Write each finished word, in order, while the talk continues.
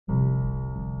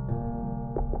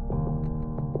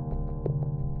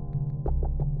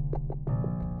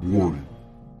Warning.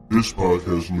 This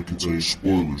podcast may contain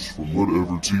spoilers from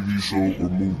whatever TV show or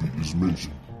movie is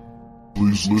mentioned.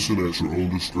 Please listen at your own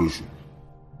discretion.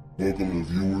 Welcome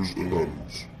to Viewers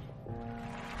Anonymous.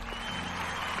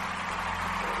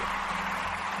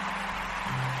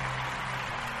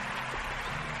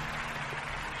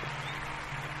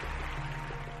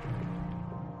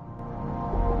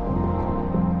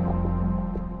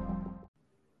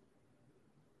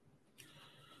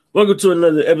 Welcome to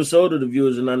another episode of the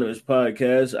Viewers Anonymous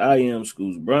podcast. I am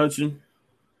Schools Bronson.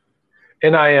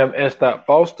 And I am S.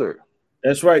 Foster.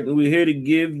 That's right. And we're here to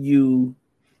give you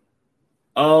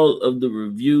all of the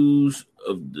reviews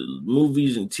of the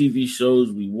movies and TV shows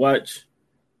we watch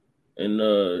and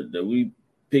that we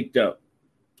picked out.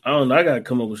 I don't know. I got to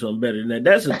come up with something better than that.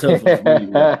 That's a tough one for me.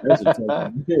 Man. That's a tough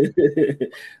one.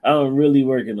 I'm really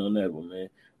working on that one, man.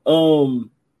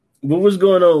 But what's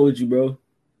going on with you, bro?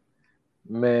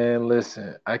 Man,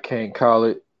 listen, I can't call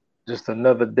it just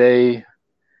another day.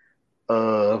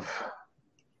 Listen,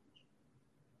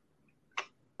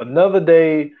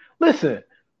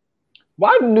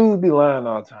 why the news be lying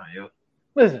all the time, yo?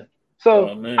 Listen, so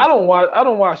I don't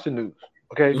watch the news,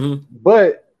 okay? Mm-hmm.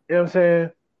 But you know what I'm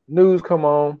saying? News come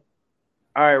on,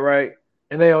 all right,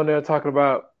 and they on there talking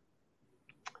about,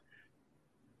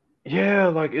 yeah,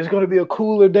 like it's gonna be a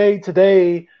cooler day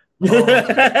today.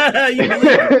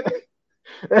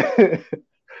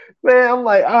 Man, I'm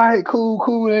like, all right,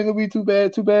 cool. It ain't gonna be too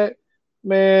bad.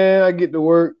 Man, I get to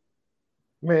work.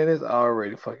 Man, it's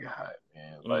already fucking hot,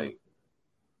 man. Like,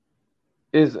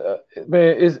 look,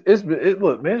 man, it's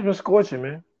been scorching,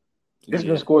 man. It's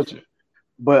been scorching.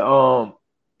 But I'm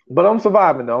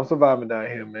surviving though. I'm surviving down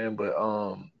here, man. But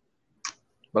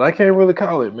I can't really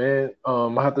call it, man.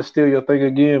 I have to steal your thing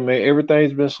again, man.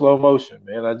 Everything's been slow motion,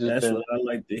 man. That's what I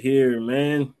like to hear,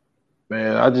 man.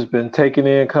 Man, I just been taking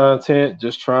in content,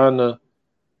 just trying to,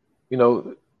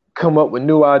 come up with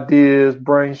new ideas,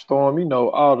 brainstorm,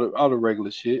 all the regular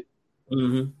shit.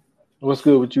 Mm-hmm. What's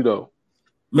good with you though?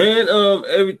 Man,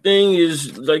 everything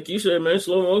is like you said, man,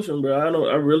 slow motion, bro.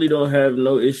 I really don't have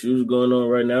no issues going on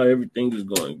right now. Everything is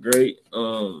going great. You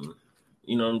know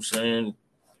what I'm saying?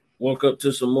 Woke up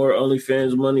to some more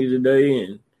OnlyFans money today,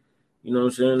 and you know what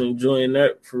I'm saying, enjoying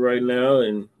that for right now,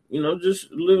 and just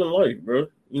living life, bro.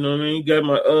 You know what I mean? Got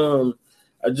my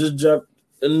I just dropped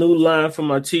a new line for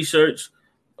my t-shirts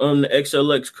on the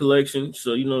XLX collection.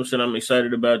 So you know what I'm saying? I'm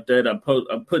excited about that. I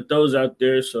put those out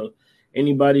there. So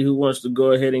anybody who wants to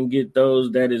go ahead and get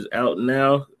those, that is out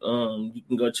now. You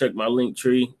can go check my link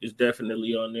tree. It's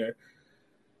definitely on there.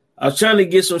 I was trying to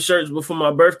get some shirts before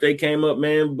my birthday came up,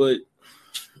 man, but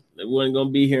it wasn't gonna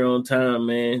be here on time,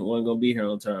 man. It wasn't gonna be here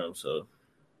on time, so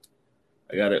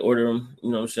I got to order them, you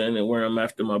know what I'm saying, and wear them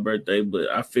after my birthday. But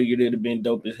I figured it would have been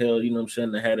dope as hell, you know what I'm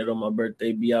saying, to have it on my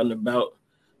birthday, be out and about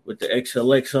with the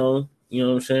XLX on, you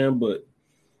know what I'm saying. But,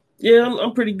 yeah,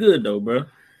 I'm pretty good, though, bro.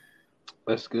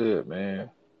 That's good, man.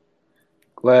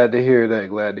 Glad to hear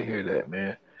that,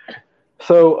 man.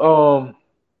 So,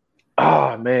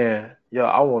 man, yo,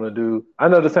 I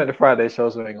know this ain't the Friday show,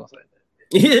 so I ain't going to say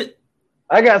that.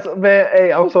 I got some, man,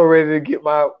 hey, I'm so ready to get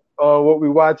my what we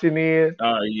watching in.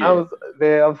 Yeah.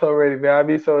 I'm so ready, man. I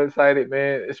be so excited,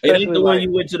 man. Especially the one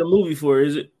you went to the movie for,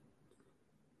 is it?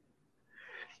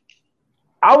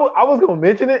 I was gonna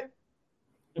mention it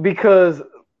because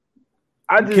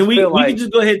I just we can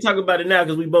just go ahead and talk about it now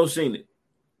because we both seen it.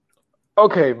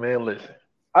 Okay, man. Listen,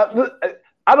 I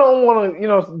don't want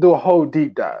to do a whole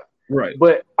deep dive, right?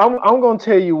 But I'm gonna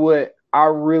tell you what I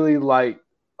really like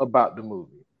about the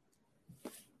movie.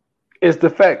 It's the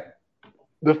fact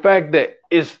that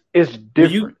it's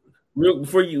different.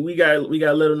 Before we gotta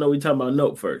let them know we talking about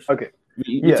Nope first. Okay.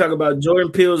 We talk about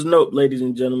Jordan Peele's Nope, ladies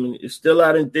and gentlemen. It's still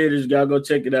out in theaters. Y'all go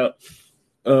check it out.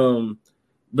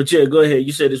 But yeah, go ahead.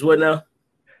 You said it's what now?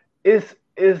 It's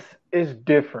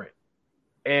different.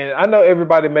 And I know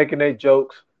everybody making their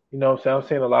jokes. You know what I'm saying? I'm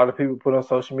seeing a lot of people put on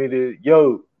social media,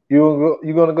 yo, you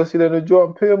gonna go see that new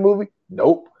Jordan Peele movie?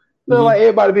 Nope. Like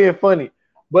everybody being funny.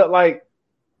 But like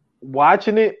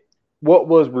watching it, what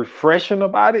was refreshing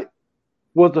about it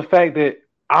was the fact that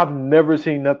I've never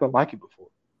seen nothing like it before.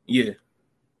 Yeah.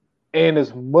 And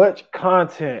as much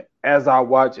content as I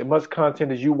watch, and much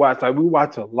content as you watch, like we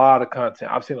watch a lot of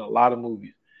content. I've seen a lot of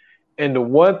movies. And the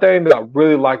one thing that I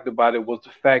really liked about it was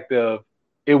the fact of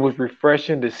it was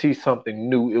refreshing to see something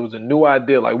new. It was a new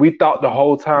idea. Like we thought the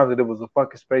whole time that it was a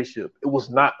fucking spaceship. It was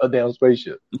not a damn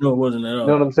spaceship. No, it wasn't at all. You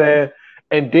know what I'm saying?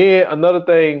 And then another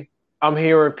thing I'm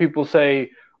hearing people say,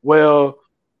 well,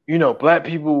 black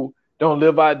people don't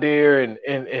live out there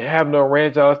and have no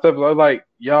ranch and all that stuff. Like,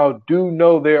 y'all do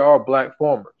know there are black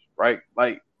farmers, right?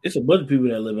 Like, It's a bunch of people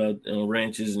that live out on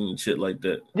ranches and shit like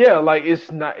that. Yeah, like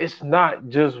it's not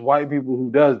just white people who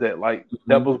does that. Like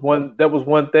Mm-hmm. that was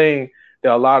one thing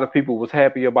that a lot of people was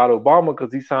happy about Obama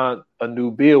because he signed a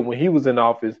new bill when he was in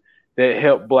office that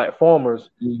helped black farmers,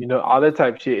 Mm-hmm. all that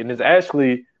type of shit. And it's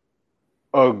actually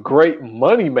a great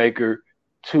money maker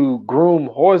to groom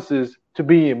horses to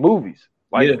be in movies.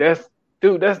 Like Yeah. that's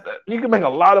you can make a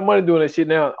lot of money doing that shit.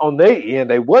 Now on their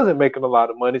end, they wasn't making a lot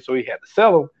of money, so he had to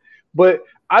sell them. But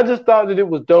I just thought that it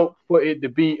was dope for it to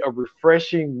be a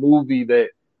refreshing movie that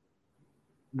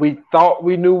we thought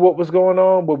we knew what was going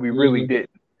on, but we really Mm-hmm. didn't.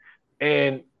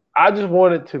 And I just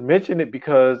wanted to mention it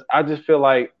because I just feel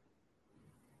like,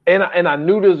 and I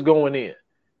knew this going in.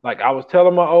 Like I was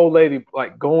telling my old lady,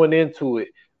 like going into it,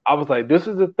 I was like, this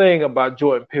is the thing about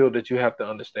Jordan Peele that you have to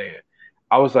understand.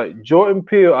 I was like, Jordan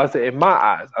Peele, I said, in my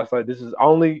eyes, I was like, this is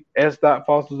only S.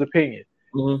 Foster's opinion.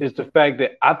 Mm-hmm. Is the fact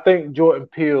that I think Jordan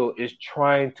Peele is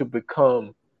trying to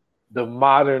become the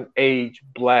modern age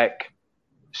black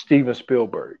Steven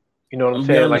Spielberg. You know what I'm I'm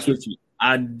be saying? honest Like, with you.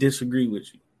 I disagree with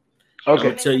you. okay,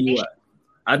 I'll tell you what.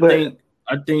 I but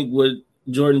think what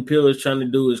Jordan Peele is trying to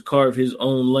do is carve his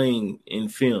own lane in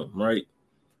film, right?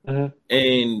 mhm.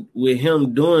 And with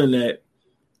him doing that,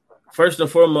 first and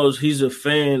foremost, he's a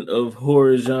fan of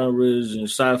horror genres and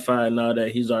sci-fi and all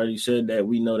that. He's already said that.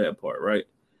 We know that part, right?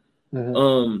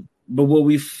 But what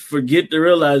we forget to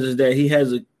realize is that he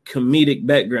has a comedic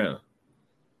background.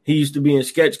 He used to be in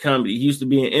sketch comedy. He used to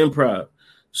be in improv.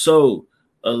 So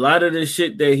a lot of the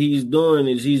shit that he's doing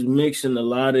is he's mixing a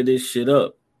lot of this shit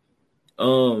up.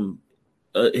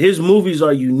 His movies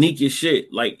are unique as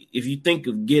shit. Like if you think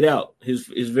of Get Out, his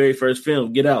very first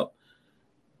film, Get Out.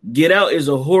 Get Out is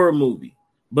a horror movie,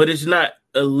 but it's not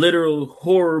a literal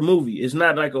horror movie. It's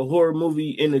not like a horror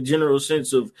movie in the general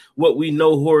sense of what we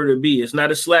know horror to be. It's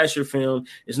not a slasher film.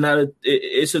 It's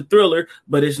a thriller,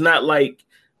 but it's not like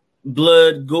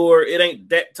blood, gore. It ain't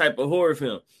that type of horror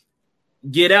film.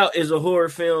 Get Out is a horror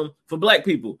film for black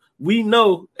people. We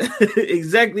know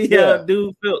exactly how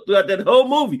dude felt throughout that whole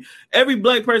movie. Every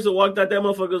black person walked out that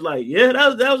motherfucker was like, yeah,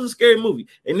 that was a scary movie.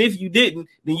 And if you didn't,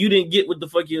 then you didn't get what the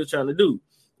fuck he was trying to do.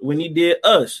 When he did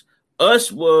Us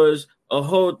was a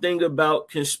whole thing about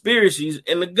conspiracies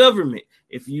and the government.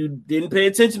 If you didn't pay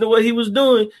attention to what he was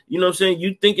doing, you know what I'm saying,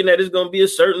 you thinking that it's going to be a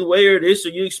certain way or this, or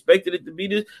you expected it to be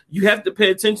this, you have to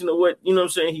pay attention to what, you know what I'm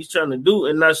saying, he's trying to do,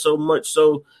 and not so much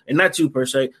so, and not you per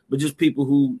se, but just people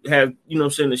who have, you know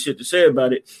what I'm saying, the shit to say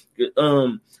about it.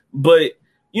 But,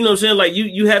 you know what I'm saying, like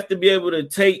you have to be able to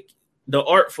take the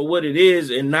art for what it is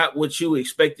and not what you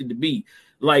expect it to be.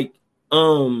 Like,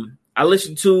 I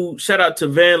listened to, shout out to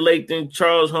Van Lathan,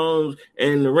 Charles Holmes,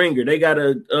 and The Ringer. They got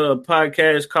a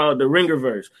podcast called The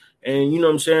Ringerverse. And you know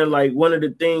what I'm saying? Like one of the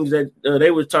things that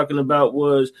they were talking about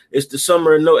was it's the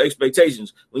summer of no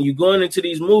expectations. When you're going into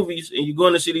these movies and you're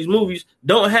going to see these movies,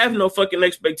 don't have no fucking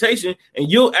expectation and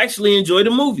you'll actually enjoy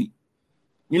the movie.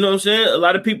 You know what I'm saying? A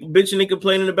lot of people bitching and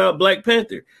complaining about Black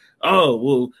Panther.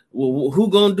 Oh, well, who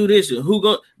gonna do this? And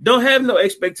don't have no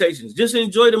expectations. Just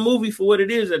enjoy the movie for what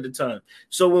it is at the time.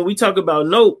 So when we talk about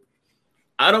Nope,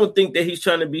 I don't think that he's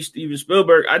trying to be Steven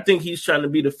Spielberg. I think he's trying to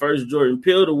be the first Jordan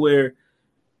Peele to where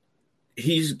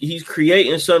he's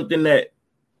creating something that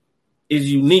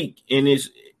is unique and is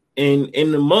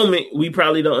in the moment we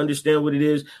probably don't understand what it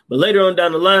is, but later on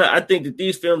down the line, I think that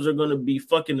these films are going to be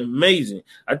fucking amazing.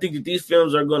 I think that these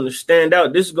films are going to stand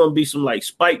out. This is going to be some like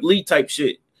Spike Lee type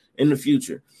shit in the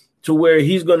future, to where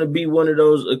he's going to be one of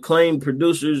those acclaimed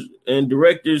producers and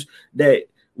directors that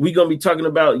we're going to be talking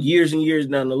about years and years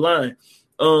down the line.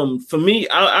 For me,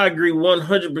 I agree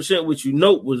 100% with you.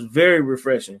 Nope was very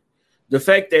refreshing. The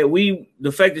fact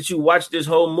that you watch this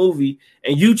whole movie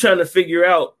and you trying to figure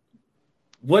out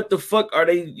what the fuck are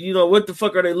they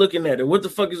looking at, or what the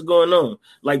fuck is going on?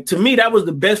 Like, to me, that was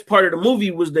the best part of the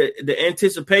movie, was the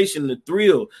anticipation, the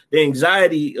thrill, the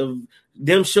anxiety of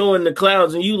them showing the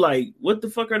clouds, and you like, what the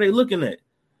fuck are they looking at?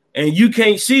 And you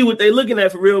can't see what they're looking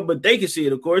at for real, but they can see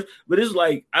it, of course. But it's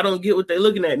like, I don't get what they're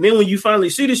looking at. And then when you finally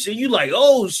see this shit, you like,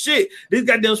 oh shit, this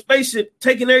goddamn spaceship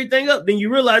taking everything up. Then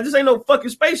you realize this ain't no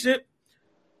fucking spaceship.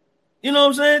 You know what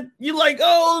I'm saying? You like,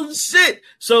 oh shit.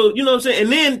 So, you know what I'm saying?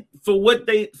 And then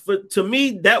to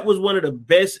me, that was one of the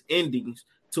best endings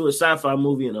to a sci-fi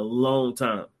movie in a long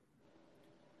time.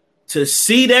 To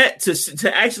see that,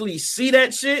 to actually see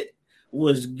that shit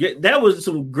that was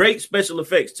some great special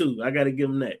effects too. I got to give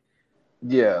them that.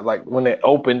 Yeah, like when it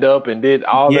opened up and did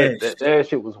all that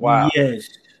shit was wild. Yes.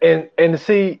 And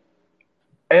see,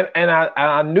 and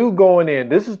I knew going in,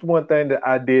 this is one thing that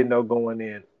I did know going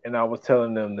in, and I was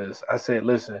telling them this. I said,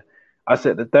 listen, I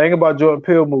said, the thing about Jordan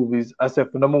Peele movies, I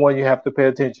said, for number one, you have to pay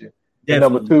attention. And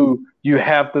number Definitely. two, you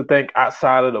have to think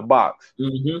outside of the box.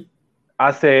 Mm-hmm.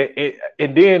 I said,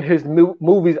 and then his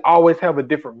movies always have a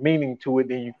different meaning to it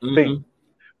than you think. Mm-hmm.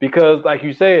 Because, like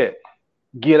you said,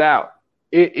 Get Out,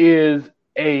 it is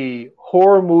a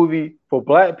horror movie for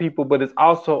black people, but it's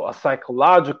also a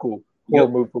psychological horror Yep.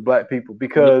 movie for black people.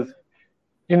 Because,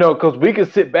 because we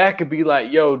can sit back and be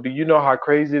like, yo, do you know how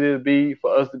crazy it would be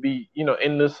for us to be,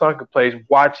 in this sunken place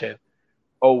watching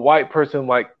a white person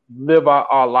like live out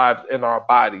our lives in our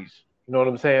bodies? You know what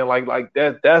I'm saying? Like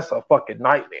that's a fucking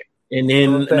nightmare. And You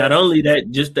know what then I'm saying? not only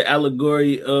that, just the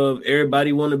allegory of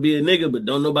everybody want to be a nigga, but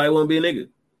don't nobody want to be a nigga.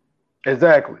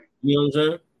 Exactly. You know what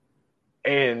I'm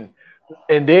saying?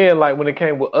 And then like when it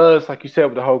came with us, like you said,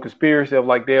 with the whole conspiracy of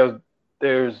like there's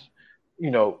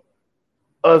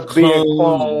us being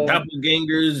cloned,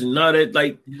 doppelgangers, and all that.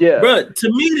 Like, yeah, bro, to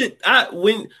me, that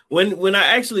when I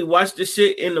actually watch this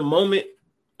shit in the moment,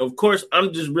 of course,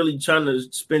 I'm just really trying to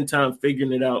spend time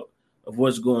figuring it out of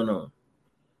what's going on.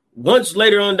 Once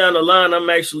later on down the line, I'm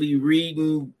actually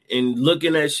reading and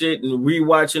looking at shit and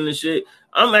rewatching the shit.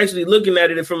 I'm actually looking at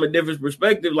it from a different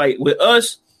perspective. Like with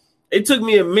us, it took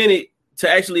me a minute to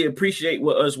actually appreciate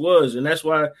what us was. And that's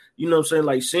why, you know what I'm saying,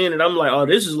 like seeing it, I'm like, oh,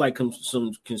 this is like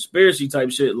some conspiracy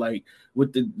type shit, like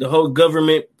with the whole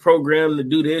government program to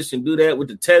do this and do that with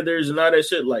the tethers and all that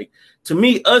shit. Like, to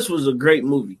me, Us was a great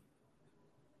movie.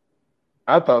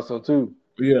 I thought so too.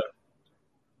 Yeah.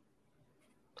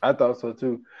 I thought so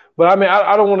too. But I mean,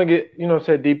 I don't want to get,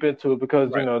 say deep into it because,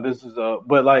 Right. this is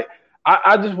but like,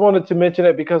 I just wanted to mention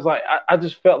it because like, I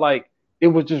just felt like it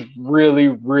was just really,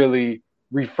 really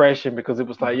refreshing because it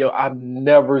was like, yo, I've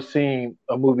never seen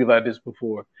a movie like this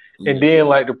before. And then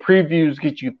like the previews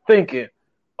get you thinking,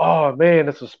 oh man,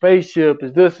 it's a spaceship,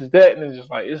 it's this, it's that. And it's just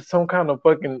like, it's some kind of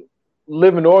fucking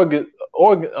living organism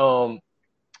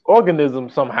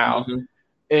somehow. Mm-hmm.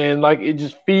 And like it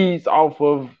just feeds off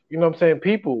of,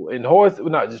 people and horse, well,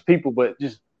 not just people, but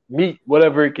just meat,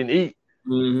 whatever it can eat.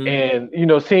 Mm-hmm.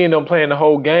 And seeing them playing the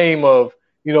whole game of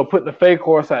putting the fake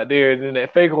horse out there, and then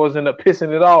that fake horse end up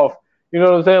pissing it off. You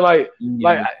know what I'm saying? Like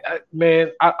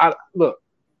man, I look.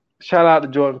 Shout out to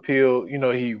Jordan Peele.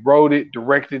 He wrote it,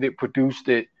 directed it, produced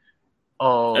it.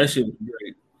 That shit was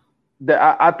great.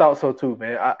 I thought so too,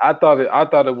 man. I thought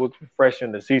it was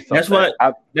refreshing to see something. That's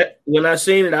why when I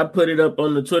seen it, I put it up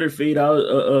on the Twitter feed. I was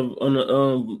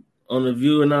on the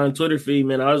View and on Twitter feed,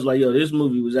 man. I was like, yo, this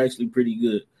movie was actually pretty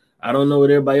good. I don't know what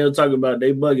everybody else talking about.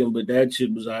 They bugging, but that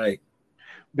shit was alright.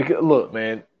 Because look,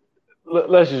 man,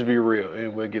 let's just be real,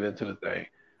 and we'll get into the thing.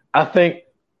 I think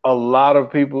a lot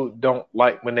of people don't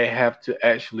like when they have to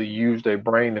actually use their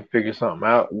brain to figure something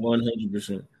out.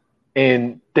 100%.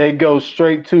 And they go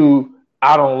straight to,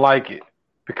 I don't like it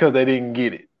because they didn't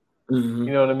get it. Mm-hmm.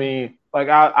 You know what I mean? Like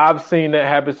I've seen that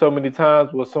happen so many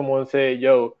times where someone said,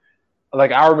 yo,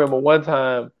 like I remember one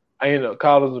time I ended up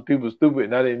calling some people stupid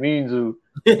and I didn't mean to.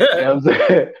 You know what I'm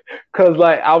saying? Cause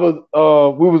like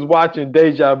we was watching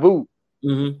Deja Vu,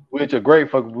 which a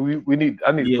great fucking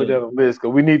I need to put that on the list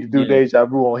because we need to do Deja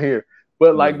Vu on here.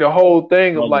 But like the whole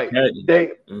thing of like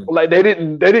they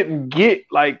didn't get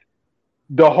like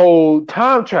the whole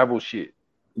time travel shit.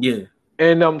 Yeah.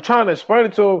 And I'm trying to explain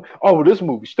it to him. Oh, this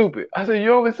movie's stupid. I said,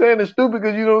 you're only saying it's stupid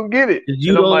because you don't get it.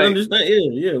 You don't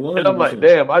understand. Yeah, 100%. And I'm like,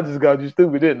 damn, I just got you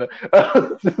stupid, didn't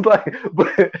I? Like,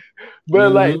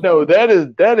 but like, no, that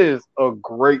is a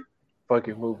great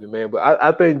fucking movie, man. But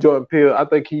I think Jordan Peele, I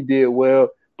think he did well.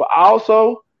 But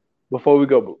also, before we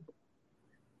go,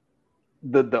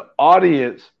 the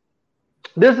audience.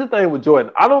 This is the thing with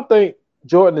Jordan. I don't think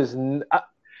Jordan is.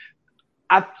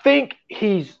 I think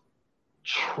he's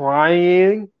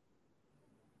trying.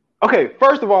 Okay,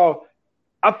 first of all,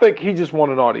 I think he just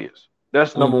wants an audience.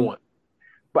 That's number one.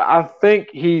 But I think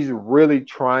he's really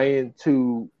trying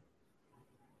to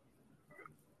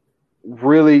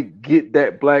really get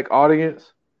that black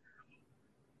audience.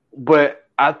 But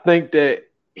I think that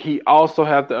he also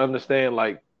have to understand,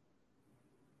 like,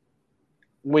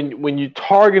 when you're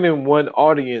targeting one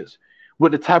audience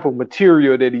with the type of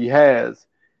material that he has,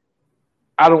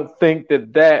 I don't think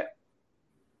that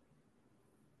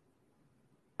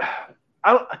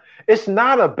it's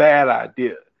not a bad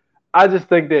idea. I just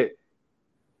think that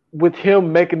with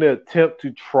him making the attempt to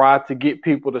try to get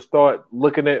people to start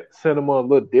looking at cinema a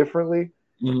little differently,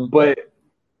 but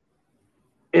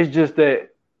it's just that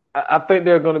I think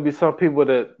there are going to be some people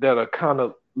that are kind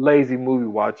of lazy movie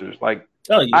watchers. Like,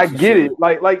 I get it.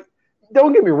 Like,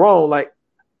 don't get me wrong. Like,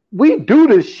 we do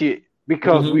this shit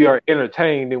because we are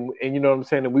entertained and you know what I'm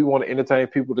saying? And we want to entertain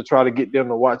people to try to get them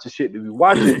to watch the shit that we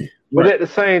watching. But at the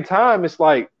same time, it's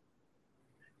like,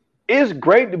 it's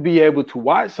great to be able to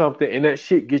watch something and that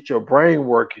shit get your brain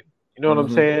working. You You know what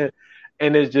I'm saying?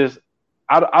 And it's just,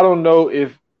 I don't know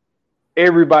if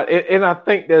everybody, and I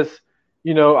think that's,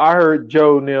 you know, I heard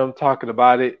Joe and them talking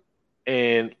about it,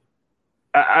 and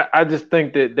I just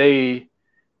think that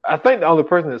I think the only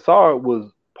person that saw it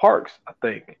was Parks, I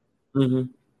think.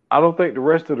 I don't think the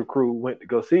rest of the crew went to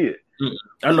go see it.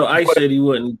 I know Ice said he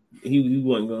wasn't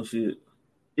gonna see it.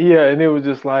 Yeah, and it was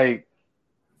just like,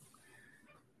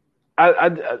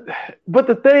 but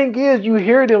the thing is, you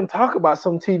hear them talk about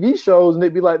some TV shows, and they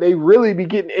be like, they really be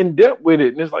getting in depth with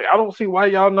it, and it's like, I don't see why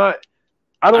y'all not.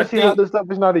 I don't see how this stuff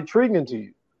is not intriguing to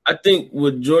you. I think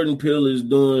what Jordan Peele is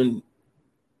doing,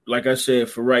 like I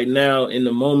said, for right now, in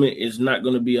the moment, is not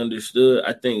going to be understood.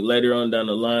 I think later on down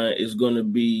the line, it's going to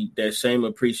be that same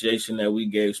appreciation that we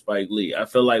gave Spike Lee. I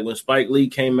feel like when Spike Lee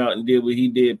came out and did what he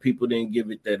did, people didn't give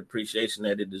it that appreciation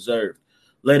that it deserved.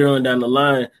 Later on down the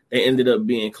line, they ended up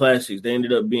being classics. They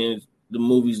ended up being the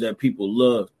movies that people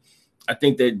loved. I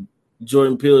think that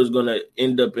Jordan Peele is going to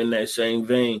end up in that same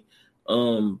vein.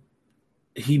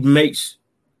 He makes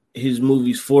his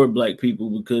movies for black people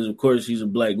because, of course, he's a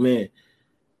black man.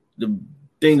 The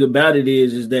thing about it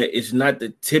is that it's not the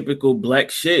typical black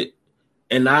shit.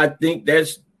 And I think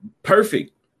that's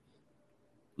perfect.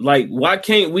 Like, why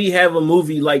can't we have a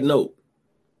movie like Nope?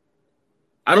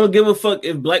 I don't give a fuck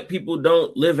if black people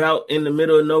don't live out in the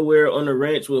middle of nowhere on a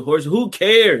ranch with horses. Who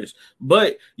cares?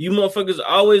 But you motherfuckers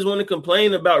always want to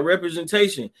complain about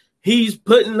representation. He's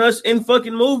putting us in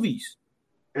fucking movies.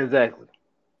 Exactly.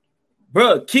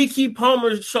 Bruh, Keke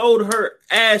Palmer showed her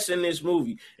ass in this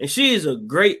movie, and she is a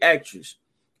great actress.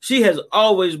 She has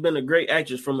always been a great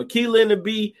actress. From Akeelah and the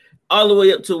Bee all the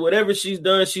way up to whatever she's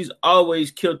done, she's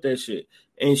always killed that shit.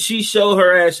 And she showed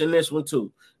her ass in this one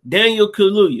too. Daniel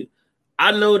Kaluuya.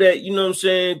 I know that, you know what I'm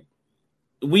saying,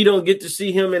 we don't get to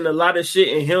see him in a lot of shit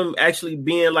and him actually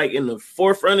being like in the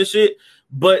forefront of shit.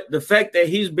 But the fact that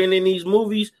he's been in these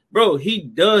movies, bro, he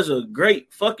does a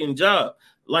great fucking job.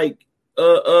 Like,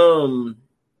 Winston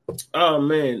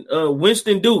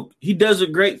Duke, he does a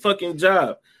great fucking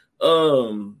job.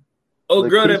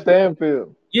 Lakeith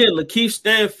Stanfield. Yeah, Lakeith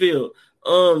Stanfield.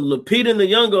 Lupita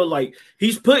Nyong'o, like,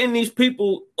 he's putting these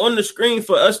people on the screen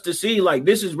for us to see. Like,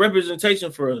 this is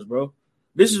representation for us, bro.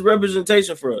 This is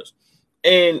representation for us.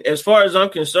 And as far as I'm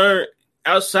concerned,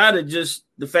 outside of just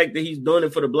the fact that he's doing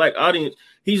it for the black audience,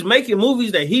 he's making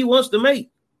movies that he wants to make.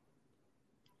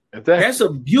 Exactly. That's a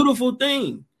beautiful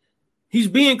thing. He's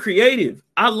being creative.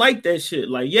 I like that shit.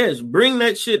 Like, yes, bring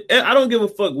that shit. I don't give a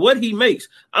fuck what he makes.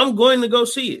 I'm going to go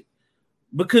see it.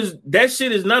 Because that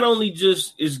shit is not only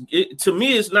just, to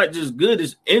me, it's not just good.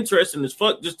 It's interesting as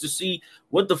fuck just to see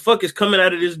what the fuck is coming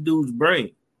out of this dude's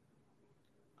brain.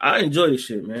 I enjoy this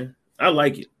shit, man. I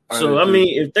like it. So, I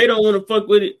mean, if they don't want to fuck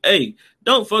with it, hey,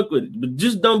 don't fuck with it. But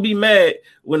just don't be mad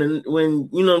when you know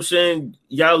what I'm saying,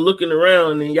 y'all looking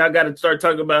around and y'all got to start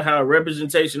talking about how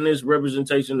representation is,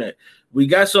 representation that. We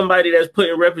got somebody that's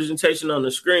putting representation on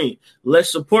the screen.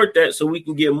 Let's support that so we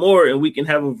can get more and we can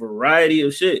have a variety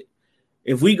of shit.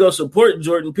 If we go support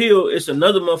Jordan Peele, it's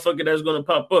another motherfucker that's going to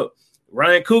pop up.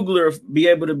 Ryan Coogler be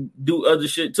able to do other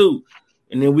shit too.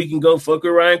 And then we can go fuck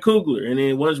with Ryan Coogler. And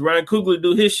then once Ryan Coogler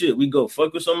do his shit, we go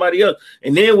fuck with somebody else.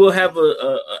 And then we'll have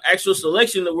a actual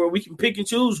selection of where we can pick and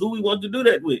choose who we want to do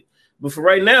that with. But for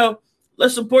right now,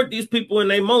 let's support these people in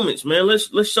their moments, man.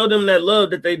 Let's show them that love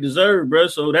that they deserve, bro.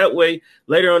 So that way,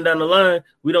 later on down the line,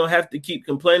 we don't have to keep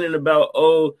complaining about,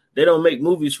 oh, they don't make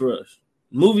movies for us.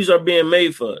 Movies are being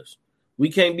made for us. We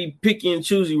can't be picky and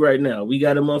choosy right now. We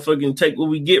got to motherfucking take what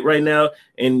we get right now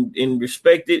and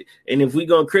respect it. And if we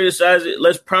going to criticize it,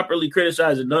 let's properly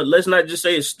criticize it. Let's not just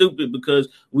say it's stupid because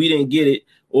we didn't get it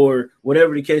or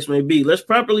whatever the case may be. Let's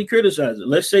properly criticize it.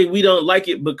 Let's say we don't like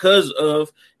it because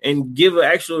of and give an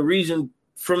actual reason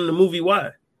from the movie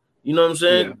why. You know what I'm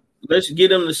saying? Yeah. Let's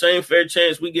give them the same fair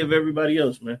chance we give everybody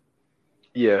else, man.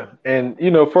 Yeah. And,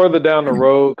 you know, further down the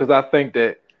road, because I think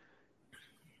that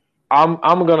I'm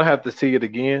gonna have to see it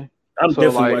again. I'm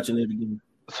definitely watching it again.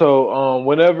 So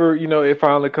whenever, you know, it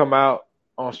finally come out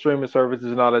on streaming services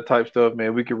and all that type stuff,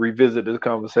 man, we can revisit this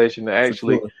conversation and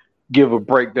actually give a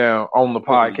breakdown on the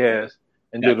podcast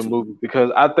and do the movie,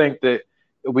 because I think that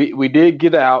we did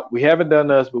Get Out. We haven't done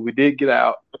Us, but we did Get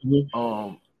Out.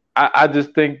 Mm-hmm. I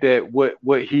just think that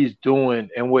what he's doing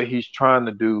and what he's trying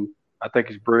to do, I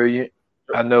think is brilliant.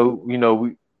 I know, you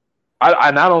know,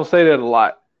 I don't say that a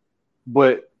lot,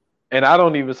 and I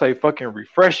don't even say fucking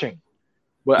refreshing,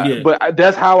 but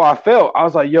that's how I felt. I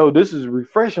was like, yo, this is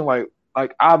refreshing. Like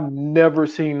I've never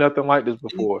seen nothing like this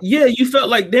before. Yeah, you felt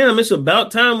like, damn, it's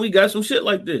about time we got some shit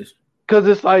like this. Because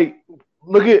it's like,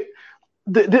 look at,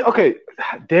 okay,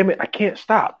 damn it, I can't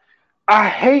stop. I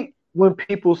hate when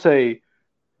people say,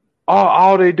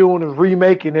 all they doing is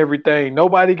remaking everything.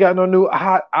 Nobody got no new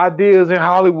ideas in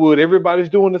Hollywood. Everybody's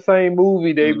doing the same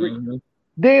movie.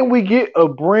 Then we get a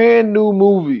brand new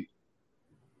movie.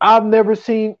 I've never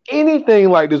seen anything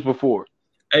like this before.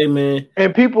 Hey, man.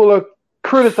 And people are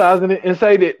criticizing it and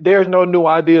say that there's no new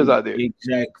ideas out there.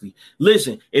 Exactly.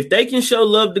 Listen, if they can show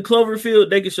love to Cloverfield,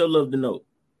 they can show love to Nope.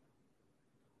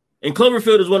 And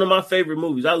Cloverfield is one of my favorite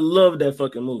movies. I love that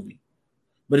fucking movie.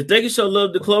 But if they can show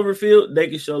love to Cloverfield, they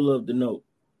can show love to Nope.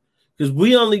 Because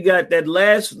we only got that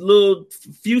last little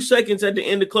few seconds at the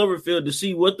end of Cloverfield to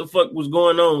see what the fuck was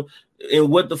going on and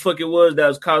what the fuck it was that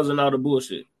was causing all the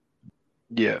bullshit.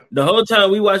 Yeah. The whole time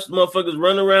we watched the motherfuckers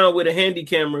run around with a handy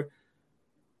camera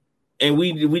and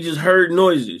we just heard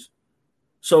noises.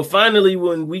 So finally,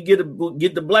 when we get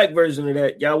the black version of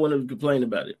that, y'all want to complain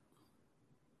about it.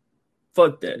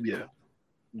 Fuck that.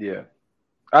 Yeah.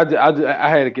 I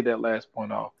had to get that last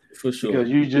point off. For sure. Because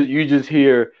you just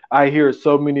hear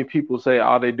so many people say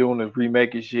all they doing is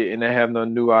remaking shit and they have no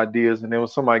new ideas. And then when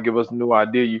somebody give us a new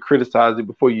idea, you criticize it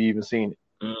before you even seen it.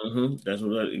 Mm-hmm. That's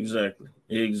what exactly.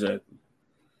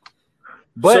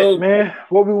 But so, man,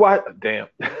 what we watch? Damn.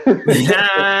 It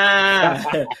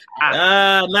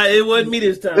wasn't me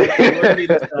this time.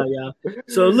 Y'all.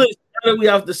 So look, now that we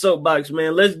off the soapbox,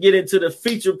 man, let's get into the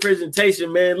feature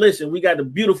presentation, man. Listen, we got a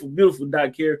beautiful, beautiful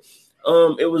doc here.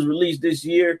 It was released this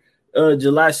year,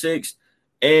 July 6th.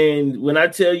 And when I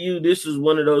tell you this is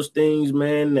one of those things,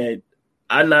 man, that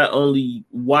I not only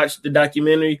watched the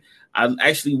documentary, I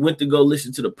actually went to go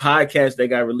listen to the podcast that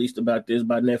got released about this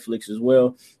by Netflix as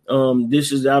well.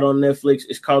 This is out on Netflix.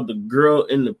 It's called The Girl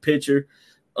in the Picture.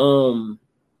 It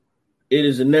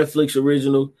is a Netflix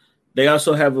original. They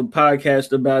also have a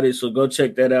podcast about it, so go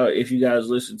check that out if you guys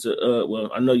listen to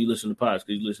well, I know you listen to podcasts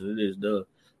because you listen to this, duh.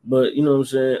 But you know what I'm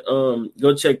saying?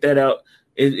 Go check that out.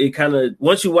 It kind of,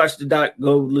 once you watch the doc,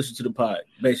 go listen to the pod.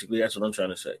 Basically, that's what I'm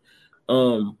trying to say.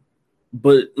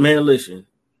 But man, listen.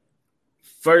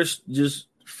 First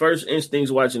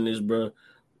instincts watching this, bro.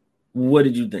 What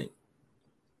did you think?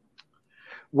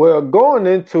 Well, going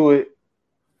into it,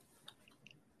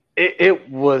 it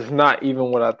was not even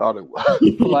what I thought it was.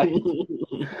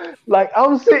 like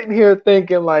I'm sitting here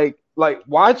thinking, like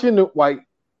watching the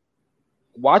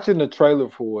trailer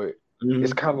for it. Mm-hmm.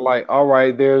 It's kind of like, all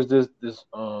right, there's this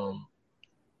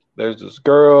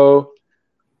girl,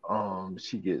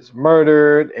 she gets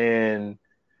murdered and.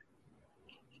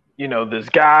 You know, this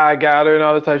guy got her and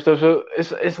all this type of stuff. So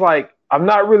it's like I'm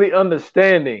not really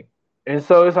understanding. And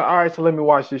so it's like, all right, so let me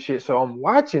watch this shit. So I'm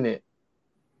watching it.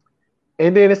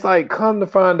 And then it's like, come to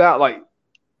find out, like,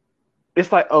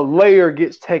 it's like a layer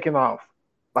gets taken off.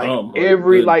 Like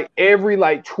every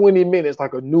 20 minutes,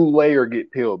 like a new layer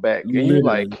get peeled back. And you're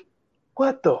like,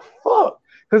 what the fuck?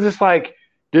 Because it's like,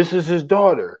 this is his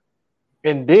daughter.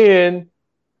 And then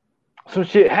some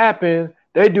shit happens.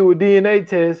 They do a DNA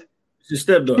test. It's his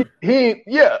stepdaughter. It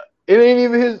ain't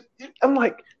even his. I'm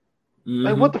like,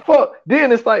 like, what the fuck?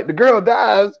 Then it's like the girl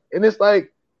dies, and it's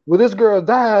like, well, this girl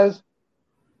dies,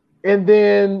 and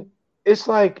then it's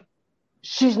like,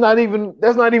 that's not even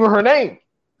her name.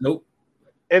 Nope.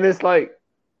 And it's like,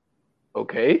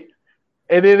 okay.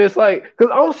 And then it's like,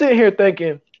 because I'm sitting here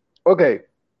thinking, okay,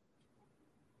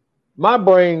 my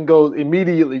brain goes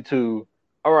immediately to,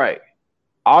 all right,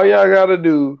 all y'all gotta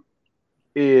do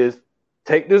is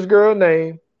take this girl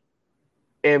name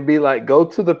and be like, go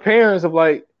to the parents of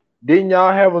like, didn't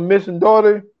y'all have a missing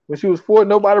daughter when she was 4?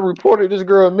 Nobody reported this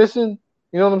girl missing.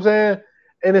 You know what I'm saying?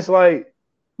 And it's like,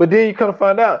 but then you kind of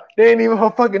find out they ain't even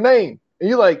her fucking name. And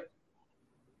you're like,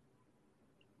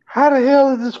 how the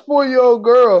hell is this 4-year-old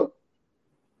girl?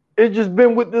 It's just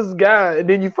been with this guy. And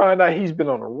then you find out he's been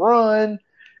on a run.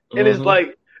 And it's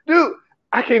like, dude,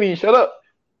 I can't even shut up.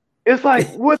 It's like,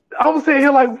 what? I'm sitting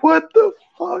here like, what the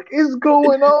fuck is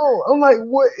going on? I'm like,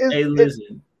 what is? Hey,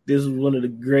 listen, this is one of the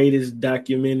greatest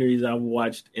documentaries I've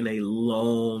watched in a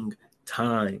long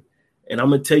time, and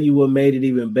I'm gonna tell you what made it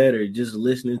even better. Just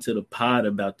listening to the pod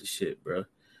about the shit, bro.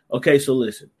 Okay, so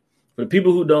listen, for the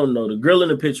people who don't know, The Girl in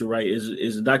the Picture, right,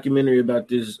 is a documentary about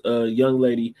this young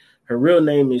lady. Her real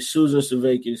name is Susan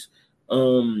Servakis.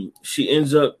 She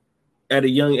ends up at a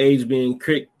young age being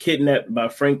kidnapped by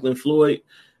Franklin Floyd.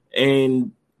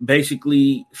 And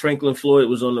basically, Franklin Floyd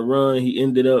was on the run. He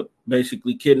ended up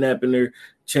basically kidnapping her,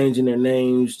 changing their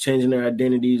names, changing their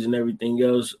identities, and everything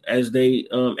else. As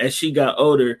she got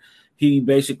older, he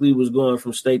basically was going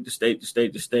from state to state to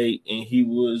state to state, and he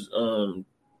was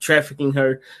trafficking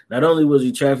her. Not only was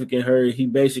he trafficking her, he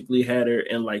basically had her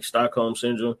in like Stockholm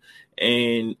syndrome,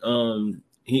 and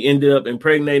he ended up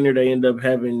impregnating her. They ended up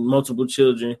having multiple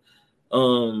children.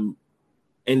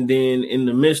 And then in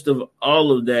the midst of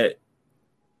all of that,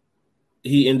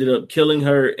 he ended up killing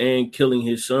her and killing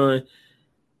his son.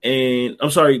 And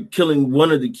I'm sorry, killing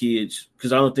one of the kids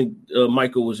because I don't think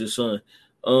Michael was his son.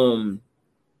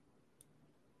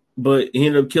 But he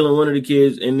ended up killing one of the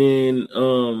kids and then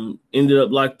ended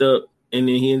up locked up, and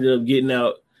then he ended up getting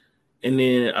out, and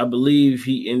then I believe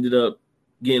he ended up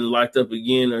getting locked up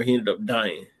again, or he ended up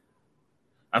dying.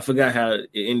 I forgot how it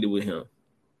ended with him.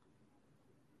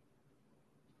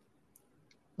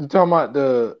 You talking about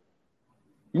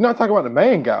you're not talking about the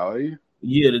main guy, are you?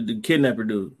 Yeah, the kidnapper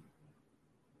dude.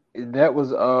 That was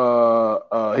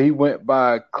he went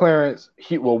by Clarence.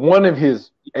 One of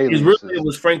his aliases. His real name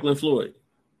was Franklin Floyd.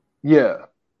 Yeah.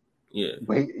 Yeah.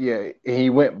 But he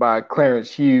went by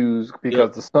Clarence Hughes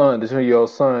because the 2-year-old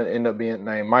son, ended up being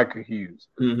named Michael Hughes.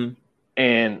 Mm-hmm.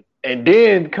 And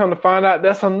then come to find out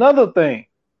that's another thing.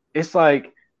 It's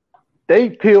like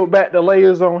they peeled back the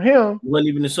layers on him. It wasn't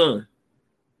even his son.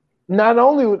 Not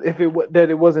only that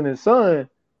it wasn't his son,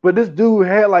 but this dude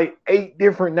had like 8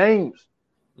 different names.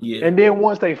 Yeah. And then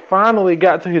once they finally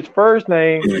got to his first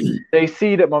name, they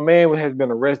see that my man has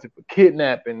been arrested for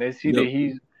kidnapping. They see that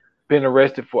he's been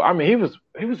arrested for. I mean, he was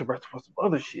arrested for some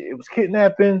other shit. It was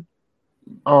kidnapping,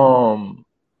 pedophilia.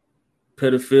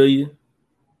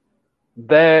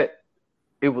 I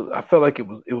felt like it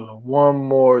was one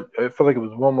more. I felt like it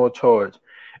was one more charge,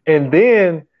 and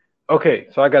then okay.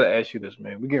 So I got to ask you this,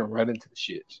 man. We're getting right into the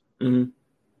shits. Mm-hmm.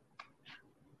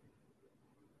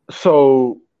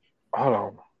 So hold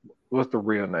on. What's the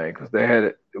real name? Because they had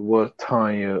it. It was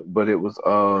Tanya, but it was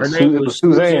her name was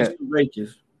Suzanne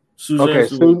Suvaikis.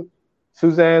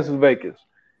 Suzanne Suvaikis.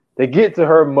 They get to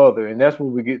her mother, and that's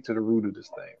when we get to the root of this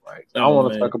thing, right? I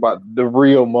want to talk about the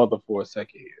real mother for a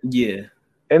second here. Yeah.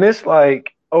 And it's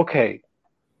like, okay,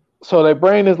 so they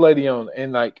bring this lady on,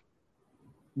 and like,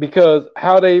 because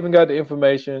how they even got the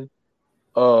information,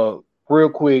 real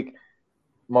quick,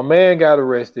 my man got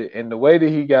arrested, and the way that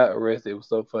he got arrested was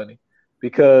so funny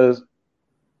because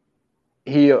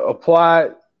he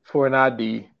applied for an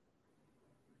ID,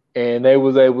 and they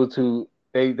was able to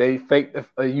they faked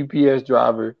a UPS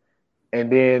driver, and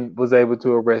then was able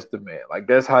to arrest the man. Like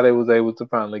that's how they was able to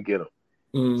finally get him.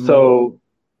 Mm-hmm. So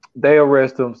they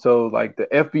arrest him. So like the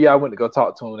FBI went to go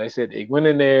talk to him. They said they went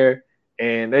in there,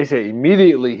 and they said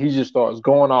immediately he just starts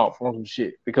going off on some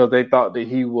shit because they thought that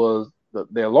he was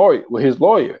their lawyer, his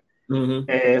lawyer.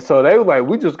 Mm-hmm. And so they were like,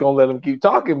 we just gonna let him keep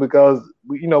talking because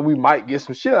we might get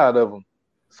some shit out of him.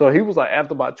 So he was like,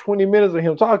 after about 20 minutes of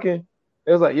him talking,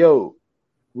 it was like, yo,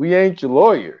 we ain't your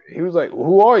lawyer. He was like, well,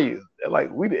 who are you? They're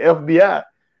like, we the FBI.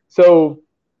 So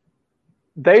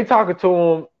they talking to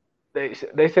him. They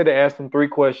said they asked him 3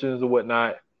 questions or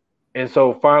whatnot. And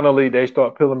so finally they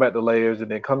start peeling back the layers,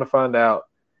 and then come to find out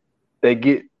they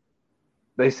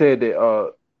said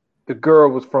that the girl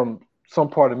was from some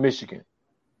part of Michigan.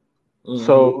 Mm-hmm.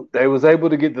 So they was able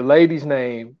to get the lady's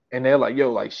name, and they're like,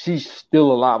 yo, like she's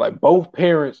still alive. Like both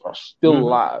parents are still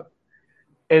alive.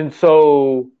 And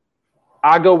so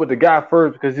I go with the guy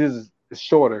first because his is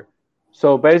shorter.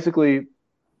 So basically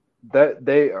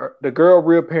the girl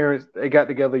real parents, they got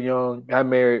together young, got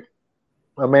married.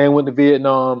 A man went to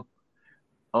Vietnam.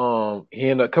 He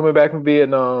ended up coming back from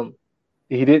Vietnam.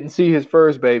 He didn't see his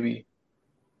first baby.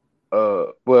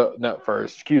 Well, not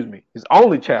first, excuse me. His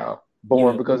only child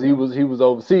born because he was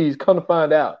overseas. Come to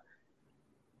find out,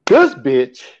 this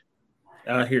bitch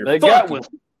out here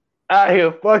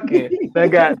fucking. They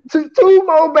got two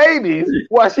more babies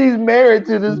while she's married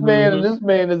to this man, and this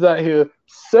man is out here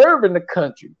serving the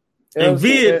country. And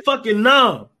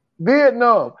Vietnam,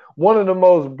 one of the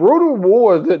most brutal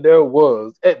wars that there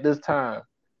was at this time,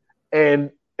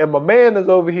 and my man is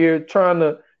over here trying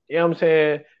to,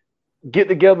 get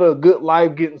together a good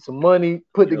life, getting some money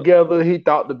put together. He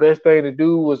thought the best thing to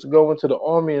do was to go into the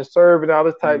army and serve and all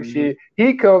this type of shit.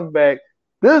 He comes back.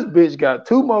 This bitch got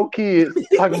 2 more kids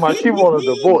talking about she want a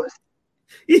divorce.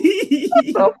 Bitch,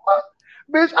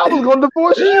 I was going to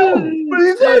divorce you. What are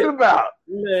you talking about?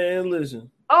 Man,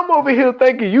 listen. I'm over here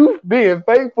thinking you being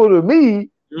faithful to me.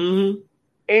 Mm-hmm.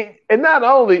 And not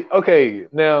only, okay,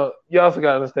 now you also got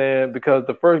to understand because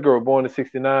the first girl was born in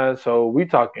 69, so we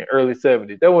talking early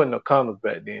 70s. There wasn't no condoms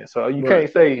back then. So you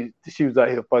can't say she was out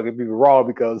here fucking people raw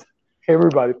because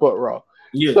everybody fucked raw.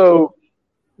 Yeah. So,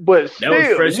 but still.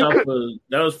 That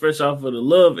was fresh off of the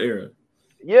love era.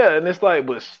 Yeah, and it's like,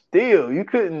 but still, you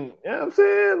couldn't, you know what I'm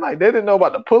saying? Like, they didn't know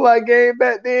about the pull-out game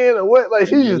back then or what. Like,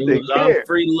 she just didn't care.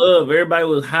 Free love. Everybody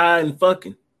was high and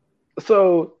fucking.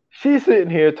 So, she's sitting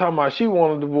here talking about she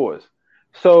wanted a divorce.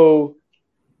 So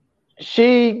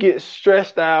she gets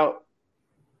stressed out.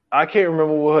 I can't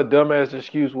remember what her dumbass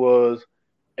excuse was.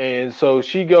 And so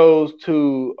she goes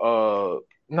to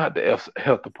not the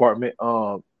health department.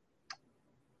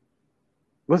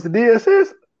 What's the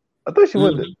DSS? I thought she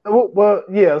went to. Well,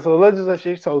 yeah. So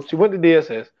legislation. So she went to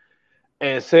DSS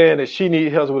and saying that she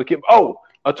needed help with a kid. Oh,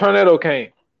 a tornado came.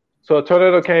 So a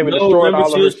tornado came and destroyed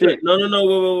all of her shit. No.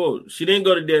 Whoa. She didn't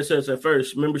go to DSS at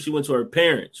first. Remember, she went to her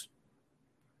parents.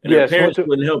 And yeah, her parents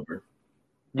wouldn't help her.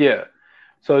 Yeah.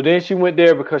 So then she went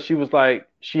there because she was like,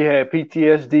 she had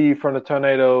PTSD from the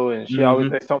tornado and she always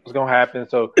thinks something's going to happen.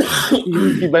 So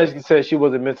she basically said she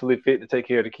wasn't mentally fit to take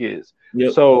care of the kids.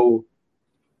 Yep. So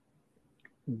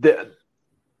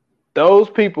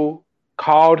those people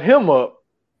called him up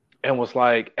and was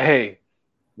like, hey,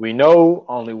 we know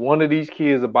only one of these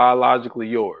kids are biologically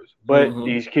yours, but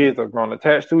these kids are grown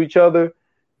attached to each other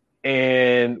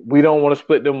and we don't want to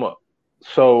split them up.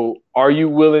 So are you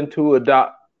willing to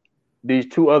adopt these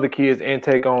two other kids and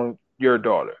take on your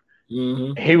daughter?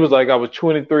 He was like, I was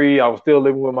 23. I was still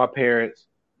living with my parents.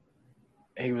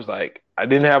 And he was like, I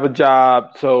didn't have a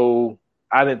job, so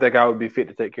I didn't think I would be fit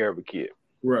to take care of a kid.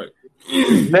 Right.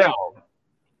 Now,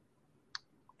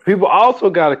 people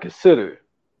also got to consider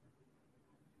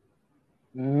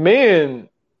men,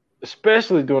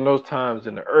 especially during those times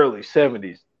in the early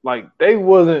 70s, like they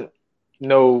wasn't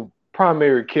no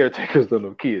primary caretakers of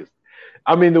them kids.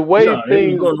 I mean, the way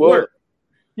things were,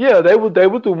 yeah, they were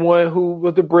the one who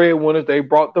was the breadwinners. They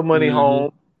brought the money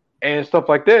home and stuff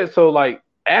like that. So, like,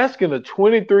 asking a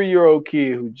 23-year-old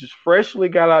kid who just freshly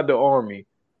got out of the army,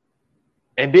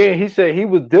 and then he said he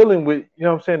was dealing with, you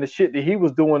know what I'm saying, the shit that he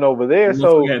was doing over there.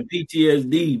 So had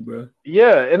PTSD, bro.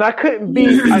 Yeah, and I couldn't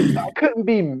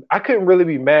really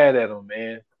be mad at him,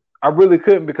 man. I really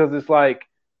couldn't, because it's like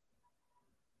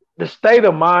the state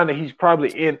of mind that he's probably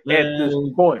in at this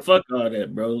point. Fuck all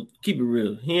that, bro. Keep it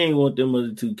real. He ain't want them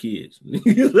other two kids. Let's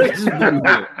just be real,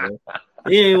 bro.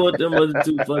 He ain't want them other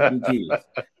two fucking kids.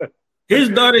 His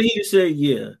daughter, he said,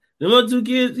 yeah. Them other two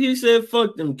kids, he said,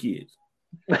 fuck them kids.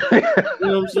 You know what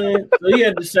I'm saying? So he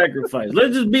had to sacrifice.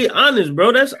 Let's just be honest,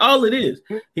 bro. That's all it is.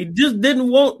 He just didn't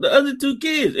want the other two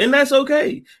kids, and that's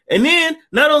okay. And then,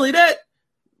 not only that,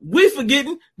 we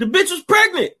forgetting the bitch was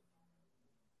pregnant.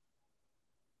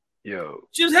 Yo.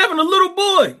 She was having a little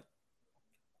boy.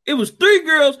 It was 3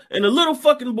 girls and a little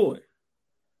fucking boy.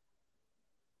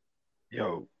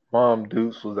 Yo, Mom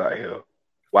Deuce was out here.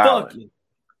 Wow. Fucking.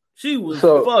 She was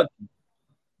fucking.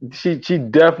 She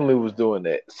definitely was doing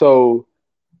that. So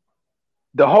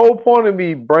the whole point of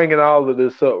me bringing all of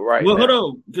this up now. Hold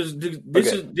on, because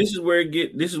this is where it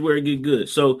get good.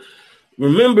 So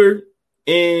remember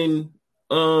when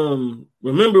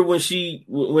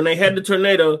they had the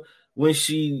tornado, when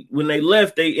they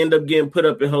left, they end up getting put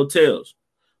up in hotels.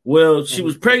 Well, she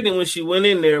was pregnant when she went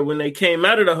in there. When they came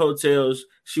out of the hotels,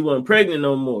 she wasn't pregnant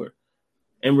no more.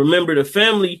 And remember, the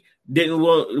family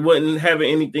wasn't having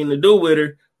anything to do with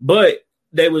her, but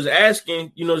they was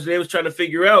asking, they was trying to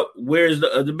figure out where's the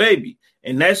other baby.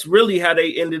 And that's really how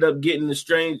they ended up getting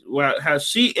estranged, how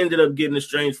she ended up getting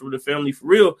estranged from the family for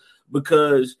real,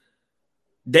 because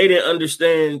they didn't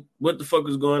understand what the fuck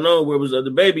was going on. Where was the other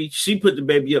baby? She put the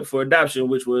baby up for adoption,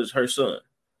 which was her son.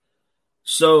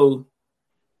 So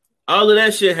all of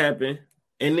that shit happened.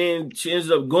 And then she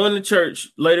ends up going to church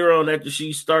later on after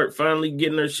she finally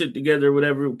getting her shit together or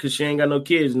whatever, because she ain't got no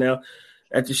kids now.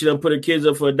 After she done put her kids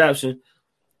up for adoption,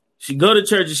 she go to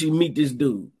church and she meet this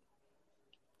dude.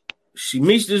 She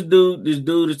meets this dude. This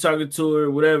dude is talking to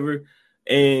her, whatever.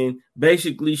 And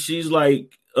basically she's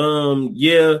like, I want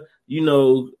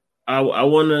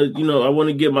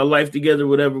to get my life together,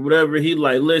 whatever. He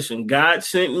like, listen, God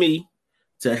sent me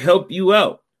to help you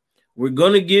out. We're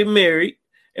going to get married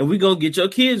and we're going to get your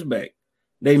kids back.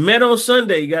 They met on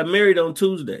Sunday, got married on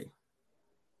Tuesday.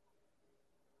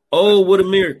 Oh, what a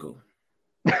miracle.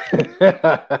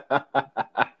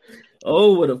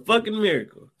 Oh, what a fucking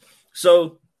miracle.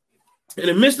 So in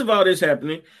the midst of all this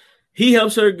happening, he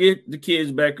helps her get the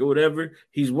kids back or whatever.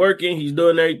 He's working. He's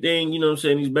doing everything. You know what I'm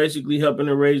saying? He's basically helping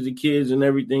her raise the kids and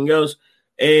everything else.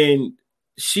 And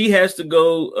she has to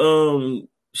go.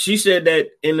 She said that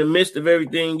in the midst of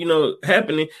everything,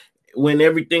 happening, when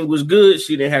everything was good,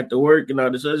 she didn't have to work and all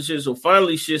this other shit. So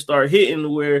finally shit started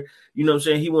hitting where, you know what I'm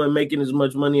saying, he wasn't making as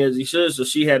much money as he should. So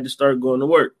she had to start going to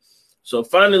work. So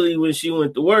finally, when she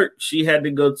went to work, she had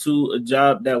to go to a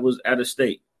job that was out of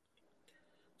state.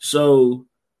 So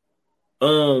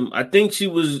I think she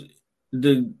was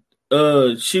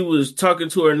talking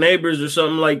to her neighbors or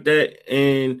something like that,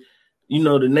 and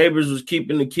the neighbors was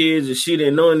keeping the kids and she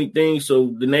didn't know anything.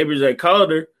 So the neighbors had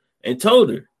called her and told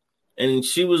her, and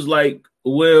she was like,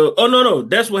 well, oh no,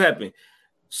 that's what happened.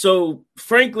 So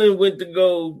Franklin went to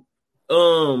go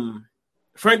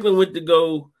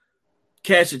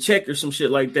cash a check or some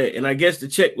shit like that. And I guess the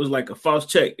check was like a false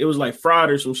check. It was like fraud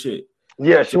or some shit.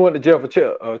 Yeah, she went to jail for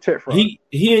check fraud.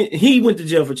 He went to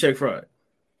jail for check fraud.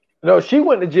 No, she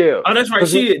went to jail. Oh, that's right.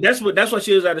 That's why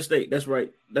she was out of state. That's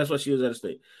right. That's why she was out of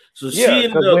state. So yeah, she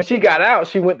ended up, when she got out,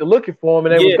 she went to looking for him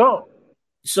and they was gone.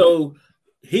 So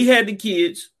he had the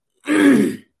kids.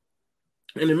 In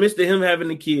the midst of him having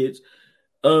the kids,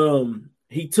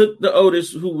 he took the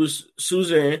oldest, who was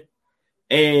Suzanne,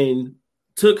 and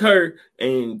took her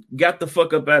and got the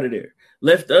fuck up out of there.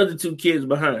 Left the other 2 kids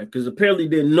behind because apparently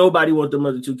didn't nobody want them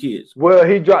other 2 kids. Well,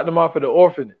 he dropped them off at the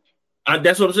orphanage.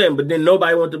 That's what I'm saying. But then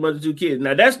nobody want them other 2 kids.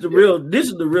 Now that's the real. This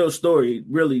is the real story,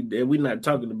 really, that we're not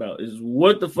talking about. Is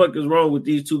what the fuck is wrong with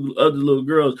these 2 other little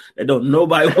girls that don't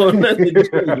nobody want nothing to do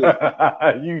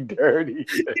with. You dirty.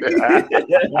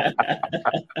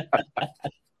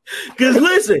 Because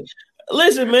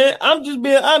listen, man. I'm just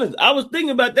being honest. I was thinking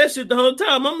about that shit the whole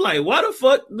time. I'm like, why the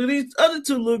fuck do these other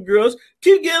 2 little girls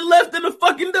keep getting left in the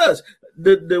fucking dust?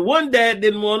 The one dad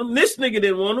didn't want them. This nigga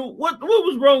didn't want them. What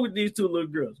was wrong with these 2 little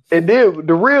girls? And then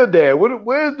the real dad.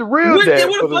 Where's the real dad?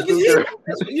 What the fuck is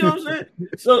he? You know what I'm saying?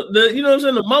 So you know what I'm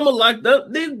saying? The mama locked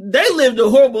up. They lived a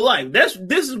horrible life. This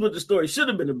is what the story should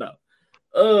have been about.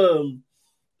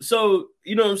 So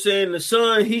you know what I'm saying? The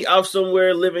son, he off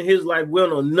somewhere living his life. We don't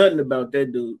know nothing about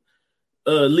that dude.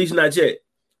 At least not yet.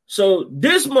 So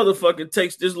this motherfucker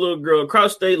takes this little girl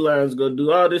across state lines, go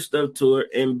do all this stuff to her,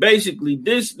 and basically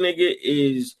this nigga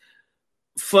is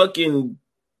fucking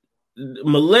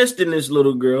molesting this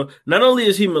little girl. Not only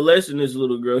is he molesting this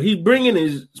little girl, he's bringing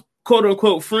his quote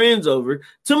unquote friends over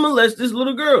to molest this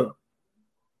little girl.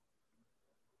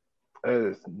 That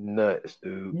is nuts,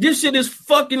 dude. This shit is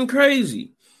fucking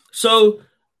crazy. So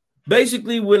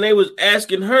basically, when they was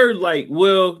asking her, like,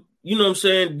 well, you know what I'm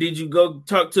saying? Did you go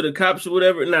talk to the cops or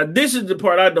whatever? Now, this is the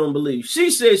part I don't believe. She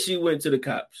said she went to the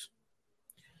cops.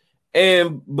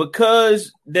 And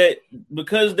because they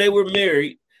were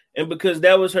married and because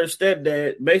that was her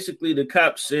stepdad, basically the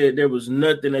cops said there was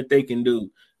nothing that they can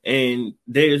do. And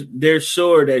they're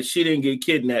sure that she didn't get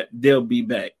kidnapped. They'll be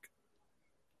back.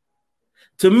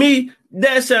 To me,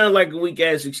 that sounds like a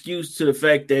weak-ass excuse to the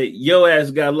fact that your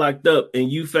ass got locked up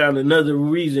and you found another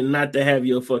reason not to have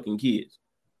your fucking kids.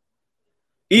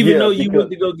 Even though you went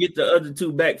to go get the other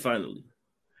 2 back finally.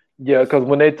 Yeah, because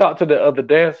when they talked to the other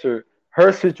dancer,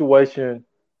 her situation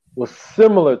was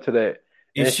similar to that.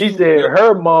 And she said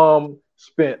her mom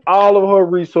spent all of her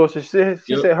resources.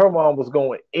 She said her mom was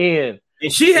going in.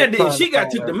 And she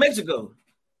got took to Mexico.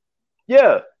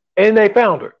 Yeah, and they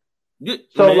found her.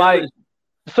 So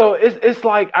so it's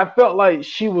like I felt like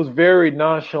she was very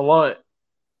nonchalant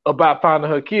about finding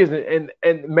her kids, and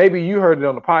maybe you heard it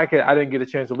on the podcast. I didn't get a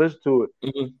chance to listen to it.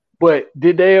 Mm-hmm. But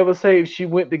did they ever say if she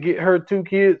went to get her 2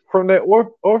 kids from that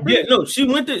orphanage? Yeah, no, she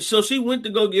went to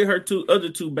go get her other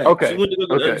 2 back. Okay. She went to go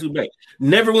get the other 2 back.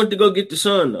 Never went to go get the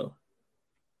son though.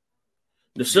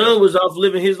 The son was off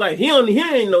living his life. He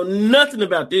ain't know nothing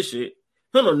about this shit.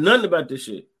 He don't know nothing about this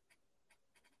shit.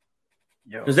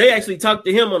 Because they actually talked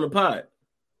to him on the pod.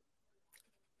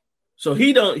 So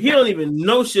he don't even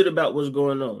know shit about what's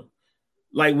going on.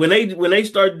 Like when they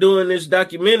start doing this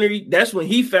documentary, that's when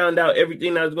he found out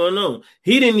everything that was going on.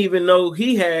 He didn't even know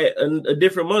he had a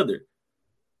different mother.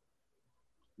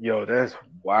 Yo, that's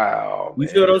wow. You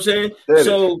feel what I'm saying?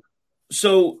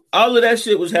 So all of that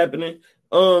shit was happening.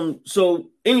 So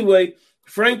anyway,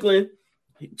 Franklin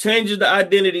changes the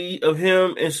identity of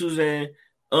him and Suzanne.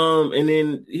 And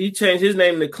then he changed his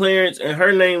name to Clarence, and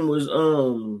her name was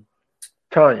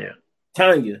Tanya.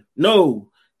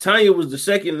 No, Tanya was the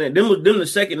second name. Them the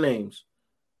second names.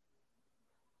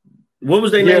 What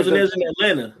was their names when they was in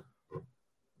Atlanta?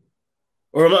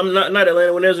 Or not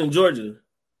Atlanta, when they was in Georgia?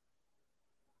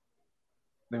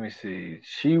 Let me see.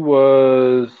 She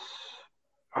was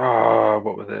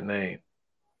what was that name?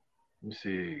 Let me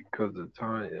see, because of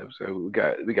Tanya. So we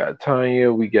got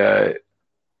Tanya, we got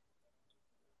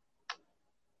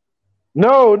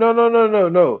No.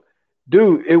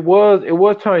 Dude, it was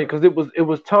Tanya, because it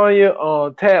was Tanya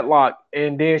Tadlock,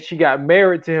 and then she got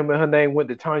married to him and her name went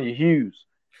to Tanya Hughes.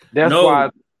 That's why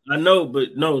I know,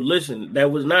 but no, listen, that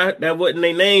wasn't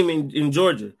their name in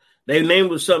Georgia. Their name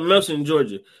was something else in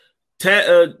Georgia.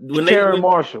 Sharon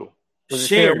Marshall.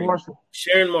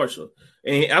 Sharon Marshall.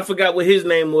 And I forgot what his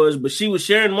name was, but she was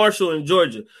Sharon Marshall in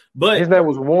Georgia. But his name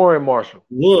was Warren Marshall.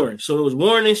 Warren. So it was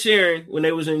Warren and Sharon when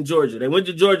they was in Georgia. They went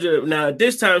to Georgia. Now at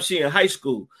this time she in high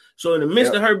school. So in the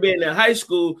midst of her being in high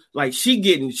school, like she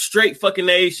getting straight fucking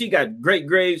A's. She got great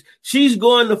grades. She's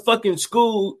going to fucking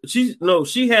school. She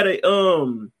had a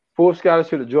full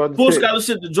scholarship to Georgia Tech.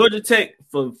 Scholarship to Georgia Tech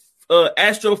for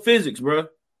astrophysics, bro.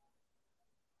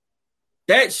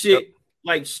 That shit,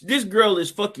 like this girl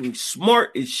is fucking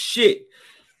smart as shit.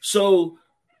 So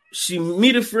she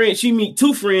meet a friend. She meet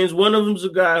two friends. One of them's a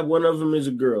guy. One of them is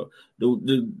a girl.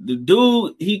 The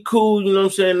dude, he cool. You know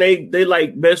what I'm saying? They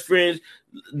like best friends.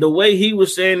 The way he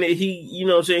was saying that you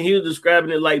know what I'm saying, he was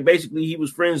describing it like basically he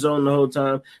was friend zone the whole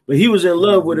time, but he was in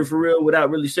love with her for real without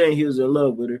really saying he was in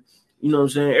love with her. You know what I'm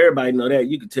saying? Everybody know that.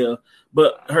 You could tell.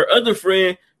 But her other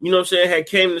friend, you know what I'm saying, had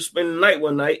came to spend the night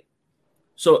one night.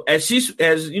 So as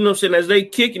you know what I'm saying, as they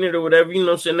kicking it or whatever, you know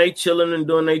what I'm saying, they chilling and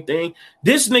doing their thing.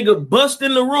 This nigga bust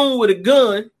in the room with a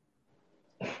gun,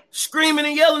 screaming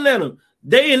and yelling at them.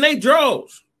 They in they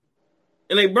drawers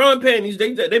and they brown panties.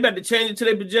 They about to change it to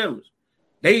their pajamas.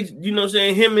 They, you know what I'm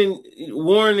saying, him and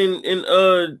Warren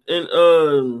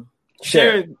and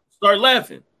Sharon start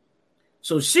laughing.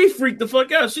 So she freaked the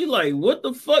fuck out. She like, what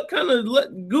the fuck kind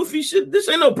of goofy shit? This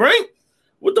ain't no prank.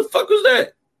 What the fuck was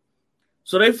that?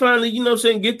 So they finally, you know what I'm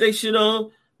saying, get their shit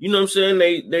on. You know what I'm saying?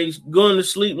 They going to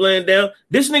sleep, laying down.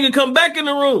 This nigga come back in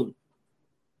the room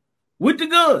with the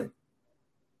gun.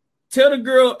 Tell the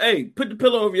girl, hey, put the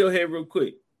pillow over your head real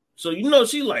quick. So, you know,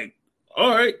 she like,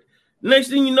 all right. Next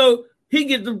thing you know, he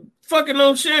get the fucking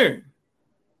on Sharon.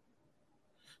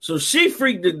 So she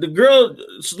freaked. The girl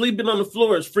sleeping on the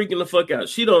floor is freaking the fuck out.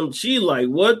 She like,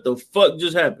 what the fuck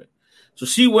just happened? So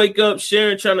she wake up,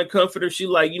 Sharon trying to comfort her. She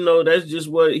like, you know, that's just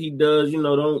what he does. You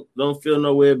know, don't feel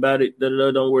no way about it.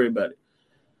 Don't worry about it.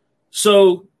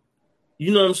 So,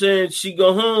 you know what I'm saying? She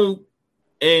go home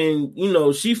and, you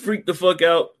know, she freaked the fuck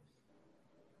out.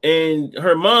 And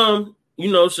her mom, you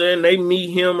know what I'm saying, they meet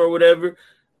him or whatever.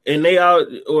 And they out,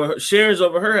 or Sharon's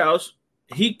over her house.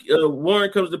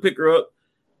 Warren comes to pick her up,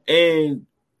 and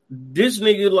this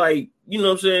nigga, like, you know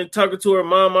what I'm saying, talking to her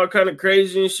mom all kind of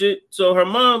crazy and shit. So her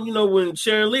mom, you know, when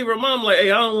Sharon leave, her mom like,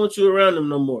 hey, I don't want you around him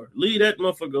no more. Leave that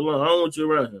motherfucker alone. I don't want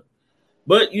you around him.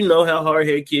 But you know how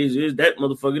hard-headed kids is. That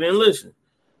motherfucker didn't listen.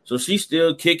 So she's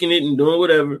still kicking it and doing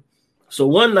whatever. So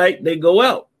one night they go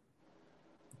out.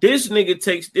 This nigga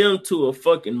takes them to a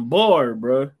fucking bar,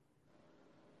 bro.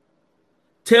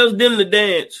 Tells them to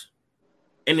dance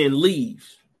and then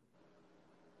leaves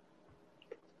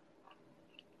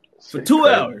for 2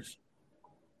 hours.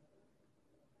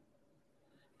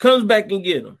 Comes back and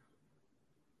get them.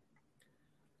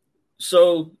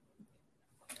 So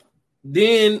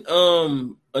then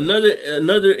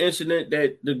another incident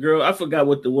that the girl, I forgot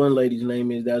what the one lady's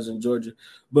name is that was in Georgia,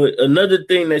 but another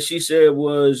thing that she said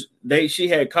was she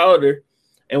had called her.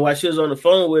 And while she was on the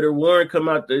phone with her, Warren come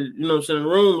out the, you know what I'm saying,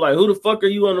 room, like, who the fuck are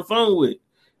you on the phone with?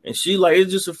 And she like, it's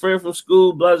just a friend from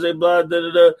school, blah, blah, blah, da,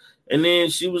 da, da. And then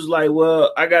she was like,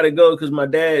 well, I got to go because my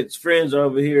dad's friends are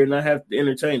over here and I have to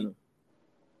entertain them.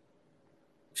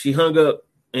 She hung up,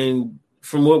 and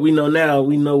from what we know now,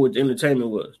 we know what the entertainment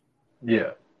was.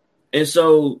 Yeah. And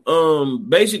so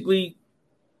basically,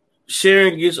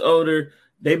 Sharon gets older.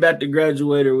 They about to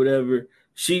graduate or whatever.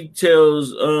 She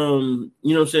tells, you know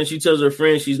what I'm saying, she tells her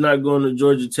friend she's not going to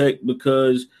Georgia Tech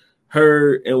because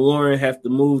her and Warren have to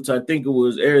move to, I think it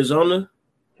was Arizona.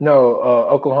 No,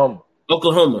 Oklahoma.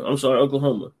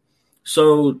 Oklahoma.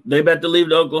 So they about to leave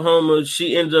to Oklahoma.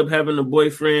 She ends up having a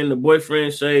boyfriend. The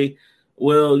boyfriend say,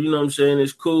 well, you know what I'm saying,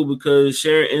 it's cool because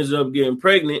Sharon ends up getting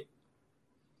pregnant.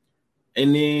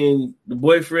 And then the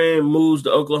boyfriend moves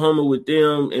to Oklahoma with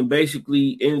them and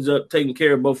basically ends up taking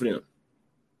care of both of them.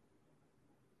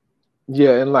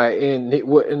 Yeah, and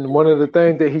one of the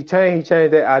things that he changed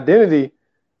their identity.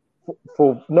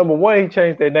 For number one, he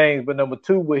changed their names, but number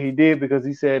two, what he did, because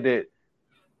he said that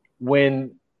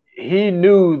when he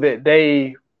knew that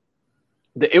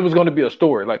it was going to be a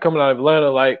story, like coming out of Atlanta,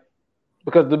 like,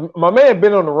 because my man had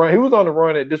been on the run. He was on the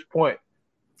run at this point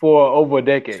for over a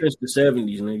decade. Since the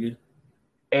 70s, nigga.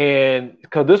 And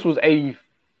because this was 80.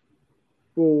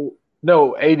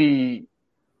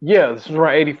 Yeah, this was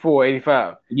around 84,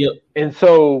 85. Yep. And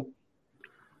so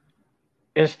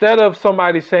instead of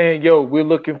somebody saying, yo, we're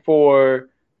looking for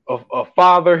a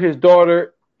father, his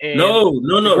daughter. And no.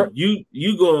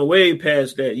 You going way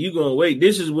past that. You going way.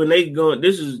 This is when they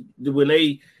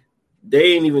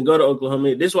ain't even go to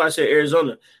Oklahoma. This is why I said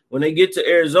Arizona. When they get to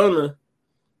Arizona,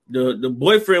 the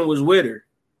boyfriend was with her.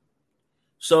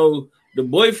 So the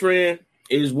boyfriend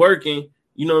is working,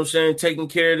 you know what I'm saying, taking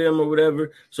care of them or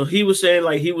whatever. So he was saying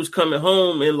like he was coming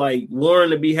home and like Warren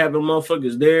to be having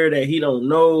motherfuckers there that he don't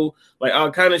know, like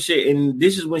all kind of shit. And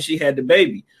this is when she had the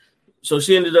baby. So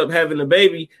she ended up having the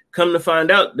baby. Come to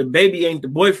find out, the baby ain't the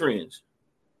boyfriend's.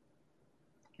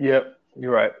 Yep,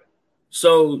 you're right.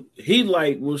 So he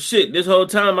like, well, shit, this whole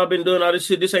time I've been doing all this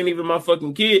shit. This ain't even my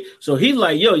fucking kid. So he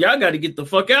like, yo, y'all got to get the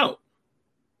fuck out.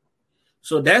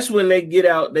 So that's when they get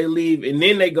out, they leave, and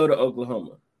then they go to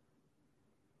Oklahoma.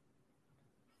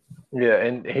 Yeah,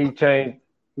 and he changed,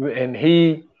 and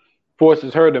he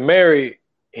forces her to marry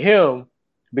him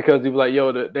because he was like,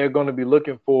 "Yo, they're going to be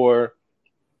looking for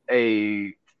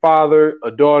a father,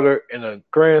 a daughter, and a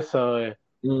grandson.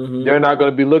 Mm-hmm. They're not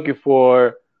going to be looking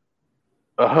for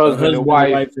a husband and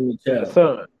wife and and a a child.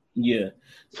 son." Yeah.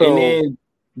 So, and then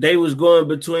they was going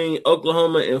between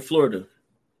Oklahoma and Florida.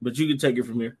 But you can take it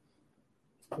from here.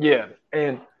 yeah,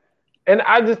 and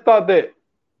I just thought that,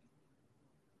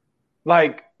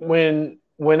 like, when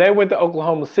they went to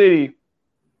Oklahoma City,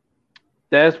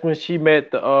 that's when she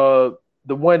met the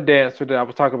one dancer that I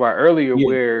was talking about earlier, Yeah.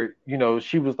 where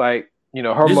she was like,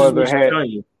 her This mother is had,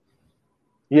 Tanya.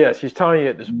 yeah, she's Tanya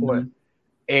at this point,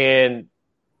 and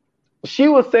she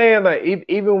was saying like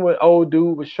even when old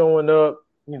dude was showing up,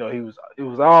 it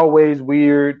was always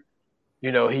weird.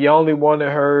 He only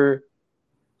wanted her,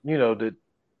 to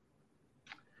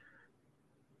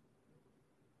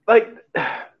like,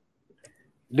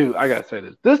 dude. I gotta say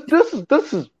this.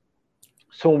 This is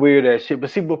some weird ass shit.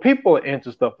 But people are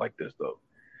into stuff like this though,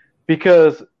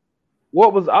 because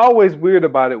what was always weird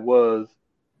about it was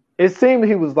it seemed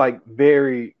he was like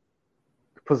very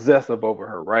possessive over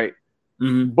her, right?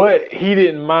 Mm-hmm. But he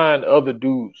didn't mind other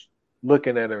dudes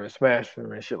looking at her and smashing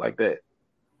her and shit like that.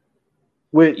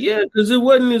 Which, yeah, because it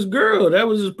wasn't his girl. That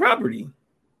was his property.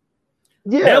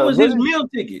 Yeah, that was his meal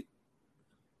ticket.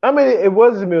 I mean, it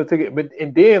was his meal ticket, but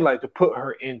and then like to put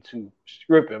her into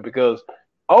stripping because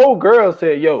old girl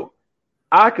said, "Yo,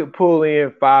 I could pull in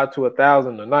 $500 to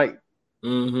 $1,000 a night."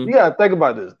 Mm-hmm. You gotta think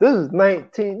about this. This is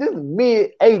mid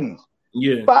 '80s.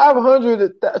 Yeah,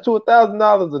 $500 to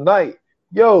 $1,000 a night.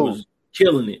 Yo, was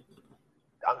killing it.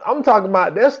 I'm talking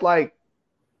about that's like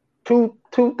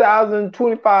 2,000,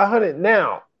 2,500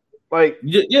 now. Like,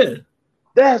 yeah,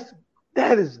 that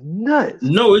is nuts.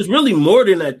 No, it's really more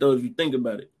than that though if you think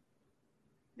about it.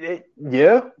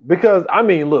 Yeah, because I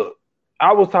mean, look,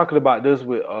 I was talking about this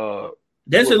with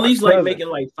that's with at least cousin. Like making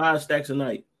like 5 stacks a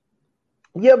night.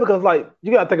 Yeah, because like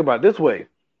you gotta think about it this way.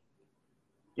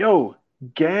 Yo,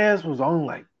 gas was on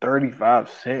like 35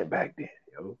 cents back then,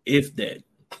 yo. If that.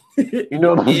 You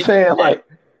know what I'm saying? Like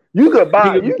you could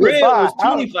buy was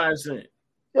 25 cents.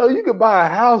 Yo, you could buy a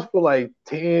house for like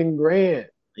 10 grand.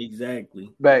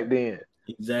 Exactly. Back then.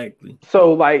 Exactly.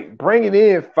 So like bringing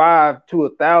in $500 to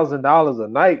 $1,000 a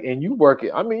night and you work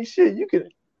it. I mean, shit, you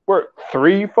could work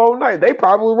 3-4 nights. They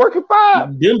probably working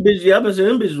 5. Them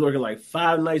bitches working like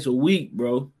 5 nights a week,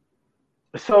 bro.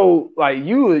 So like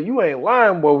you ain't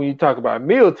lying, boy, when you talk about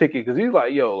meal ticket, because he's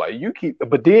like, yo, like you keep.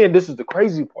 But then this is the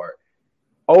crazy part.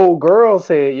 Old girl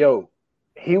said, yo,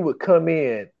 he would come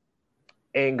in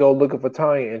and go looking for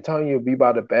Tanya, and Tanya would be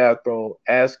by the bathroom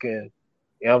asking,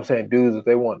 you know what I'm saying, dudes if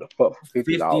they wanted to fuck for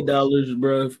 $50,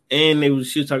 bro. And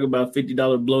she was talking about $50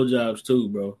 blowjobs too,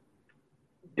 bro.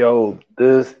 Yo,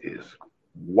 this is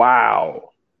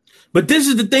wow. But this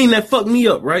is the thing that fucked me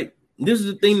up, right? This is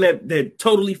the thing that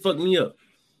totally fucked me up.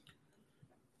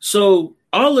 So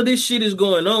all of this shit is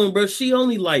going on, bro. She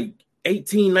only like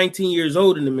 18, 19 years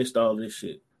old in the midst of all this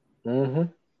shit. Mm-hmm.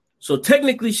 So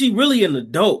technically, she really an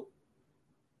adult.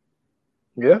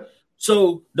 Yeah.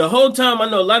 So the whole time, I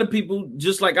know a lot of people,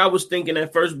 just like I was thinking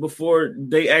at first before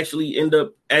they actually end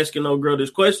up asking old girl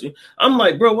this question. I'm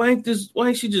like, bro, why ain't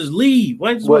she just leave?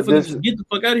 Why ain't this motherfucker just get the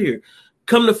fuck out of here?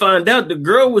 Come to find out, the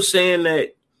girl was saying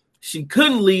that she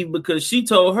couldn't leave because she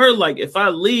told her, like, if I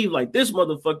leave, like, this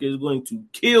motherfucker is going to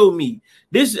kill me.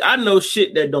 I know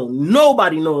shit that don't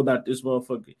nobody know about this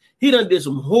motherfucker. He done did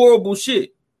some horrible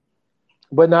shit.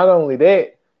 But not only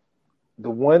that, the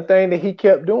one thing that he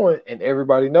kept doing, and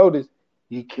everybody noticed,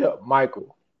 he kept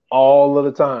Michael all of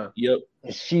the time. Yep.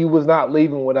 And she was not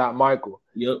leaving without Michael.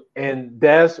 Yep. And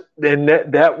that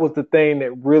was the thing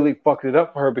that really fucked it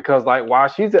up for her, because like while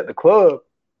she's at the club,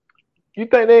 you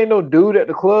think there ain't no dude at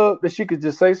the club that she could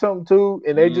just say something to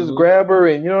and they just grab her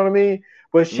and you know what I mean?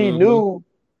 But she knew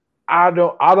I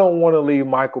don't want to leave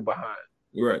Michael behind.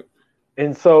 Right.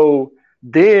 And so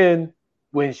then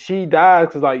when she dies,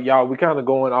 because like y'all, we kind of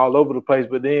going all over the place,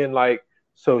 but then like,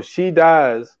 so she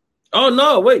dies. Oh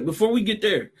no, wait, before we get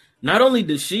there, not only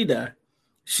does she die,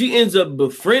 she ends up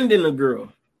befriending a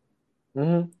girl.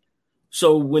 Mm-hmm.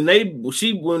 So when they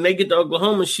get to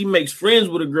Oklahoma, she makes friends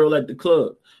with a girl at the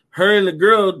club. Her and the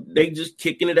girl, they just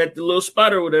kicking it at the little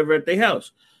spot or whatever at their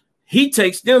house. He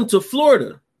takes them to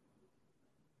Florida.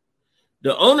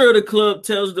 The owner of the club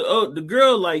tells the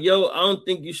girl, like, yo, I don't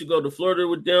think you should go to Florida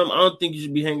with them. I don't think you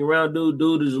should be hanging around, dude.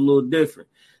 Dude is a little different.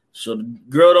 So the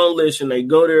girl don't listen. They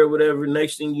go there or whatever.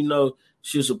 Next thing you know,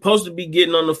 she was supposed to be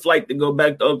getting on the flight to go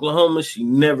back to Oklahoma. She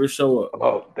never show up.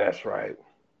 Oh, that's right.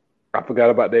 I forgot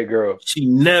about that girl. She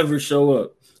never show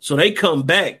up. So they come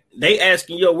back. They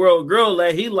asking your world girl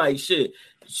that he like shit.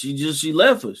 She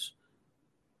left us.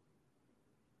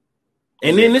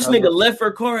 And then this nigga left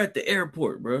her car at the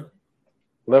airport, bro.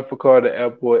 Left her car at the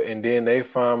airport, and then they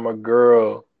find my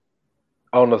girl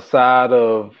on the side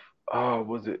of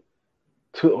was it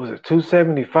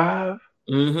 275?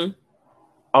 Mm-hmm.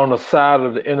 On the side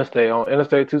of the interstate, on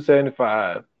Interstate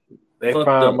 275. They Fucked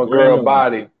find up, my girl random.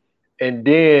 body. And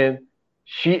then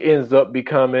she ends up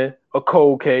becoming a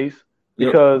cold case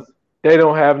because they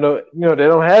don't have they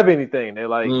don't have anything. They're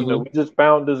like, we just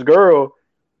found this girl.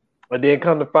 And then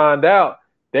come to find out,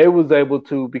 they was able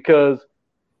to, because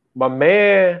my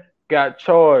man got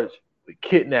charged with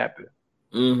kidnapping.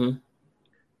 Mm-hmm.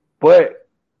 But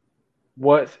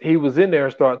once he was in there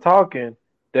and started talking,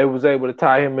 they was able to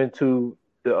tie him into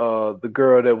the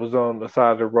girl that was on the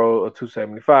side of the road of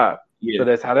 275. Yeah. So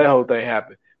that's how that whole thing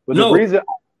happened. But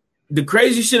the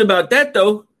crazy shit about that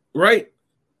though, right,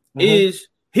 is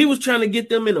he was trying to get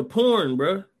them in a porn,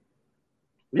 bro.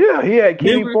 Yeah, he had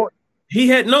kitty porn. He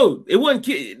had it wasn't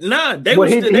kid. Nah, they well,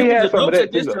 was adults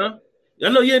at this too, time. I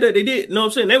know, yeah, that they did. Know what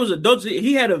I'm saying? They was adults.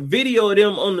 He had a video of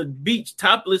them on the beach,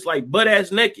 topless, like butt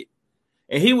ass naked,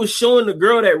 and he was showing the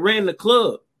girl that ran the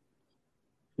club.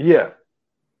 Yeah,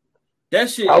 that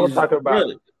shit. I was talking about.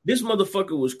 Really, this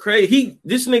motherfucker was crazy.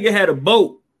 This nigga had a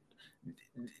boat.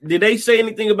 Did they say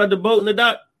anything about the boat in the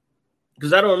doc?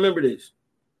 Because I don't remember this.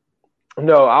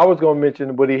 No, I was gonna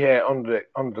mention what he had under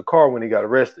the car when he got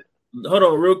arrested. Hold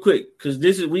on, real quick, because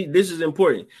this is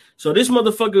important. So this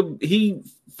motherfucker, he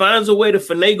finds a way to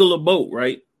finagle a boat,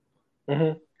 right?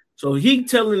 Mm-hmm. So he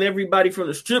telling everybody from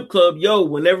the strip club, yo,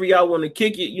 whenever y'all want to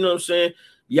kick it, you know what I'm saying,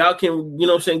 y'all can, you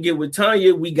know what I'm saying, get with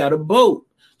Tanya. We got a boat.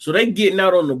 So they getting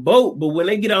out on the boat, but when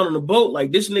they get out on the boat,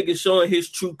 like this nigga showing his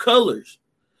true colors.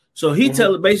 So he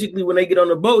telling basically when they get on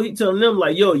the boat, he telling them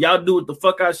like, yo, y'all do what the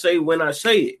fuck I say when I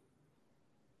say it.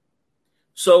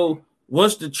 So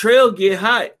once the trail get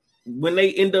hot, when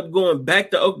they end up going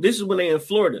back to this is when they in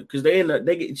Florida, because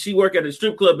she work at a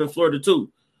strip club in Florida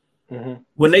too.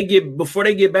 Mm-hmm. Before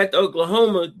they get back to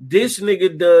Oklahoma, this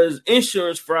nigga does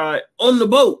insurance fraud on the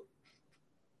boat,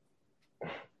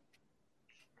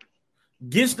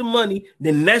 gets the money,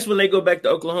 then that's when they go back to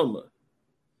Oklahoma.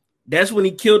 That's when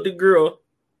he killed the girl,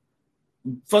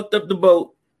 fucked up the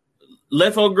boat,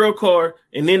 left her girl car,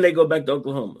 and then they go back to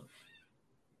Oklahoma.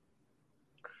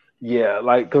 Yeah,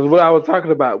 like, because what I was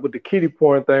talking about with the kitty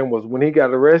porn thing was when he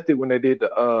got arrested, when they did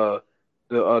the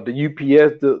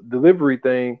UPS delivery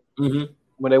thing. Mm-hmm.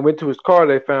 When they went to his car,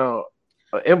 they found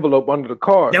an envelope under the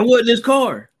car. That wasn't his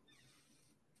car.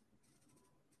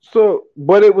 So,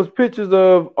 but it was pictures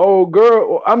of old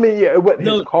girl. I mean, yeah, it wasn't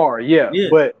his car. Yeah,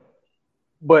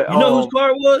 but you know whose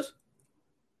car it was?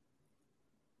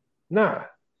 Nah.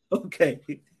 Okay.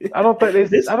 I don't think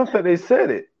they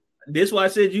said it. That's why I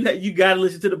said you got to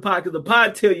listen to the pod, because the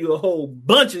pod tell you a whole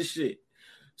bunch of shit.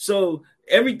 So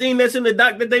everything that's in the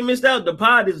doc that they missed out, the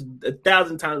pod is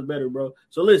 1,000 times better, bro.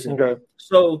 So listen. Okay.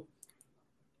 So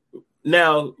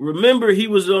now remember he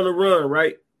was on the run,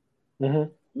 right?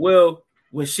 Mm-hmm. Well,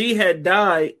 when she had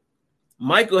died,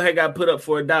 Michael had got put up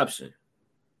for adoption.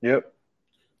 Yep.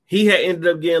 He had ended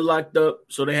up getting locked up,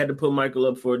 so they had to put Michael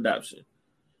up for adoption.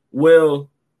 Well,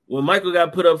 when Michael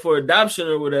got put up for adoption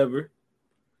or whatever,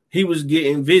 he was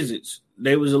getting visits.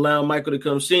 They was allowing Michael to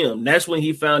come see him. That's when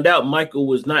he found out Michael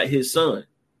was not his son.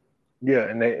 Yeah,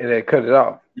 and they cut it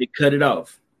off. They cut it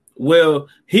off. Well,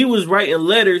 he was writing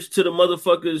letters to the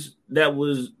motherfuckers that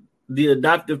was the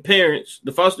adoptive parents,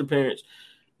 the foster parents.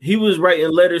 He was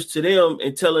writing letters to them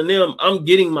and telling them, I'm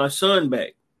getting my son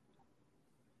back.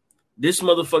 This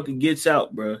motherfucker gets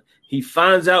out, bro. He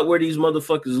finds out where these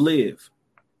motherfuckers live.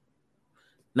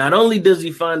 Not only does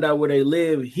he find out where they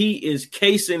live, he is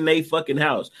casing their fucking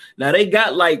house. Now, they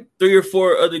got like 3 or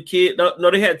 4 other kids.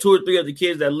 No, they had 2 or 3 other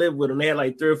kids that lived with them. They had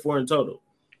like 3 or 4 in total.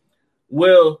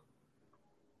 Well,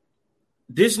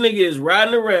 this nigga is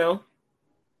riding around,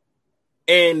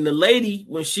 and the lady,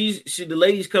 when the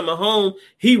lady's coming home,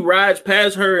 he rides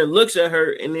past her and looks at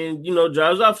her and then,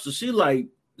 drives off. So she like,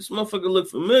 this motherfucker look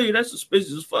familiar. That's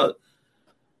suspicious as fuck.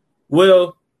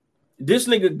 Well, this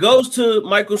nigga goes to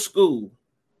Michael's school.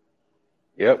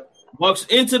 Yep. Walks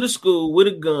into the school with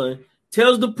a gun,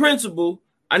 tells the principal,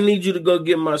 I need you to go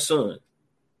get my son.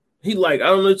 He like, I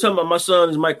don't know what you're talking about. My son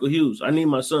is Michael Hughes. I need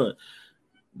my son.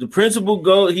 The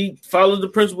principal he follows the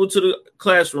principal to the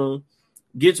classroom,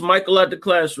 gets Michael out the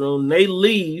classroom. They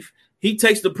leave. He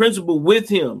takes the principal with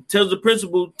him, tells the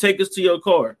principal, take us to your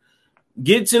car.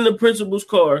 Gets in the principal's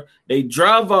car. They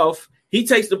drive off. He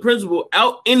takes the principal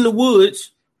out in the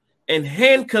woods and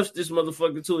handcuffs this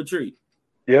motherfucker to a tree.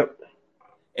 Yep.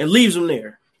 And leaves him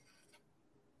there.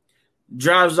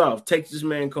 drives off, takes this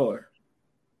man's car.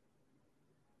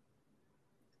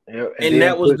 Yep. And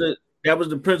that was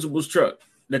the principal's truck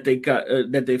that they got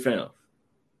that they found.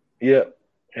 Yep.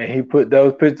 And he put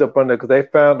those pictures up on there because they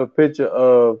found a picture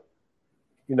of,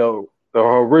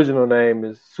 her original name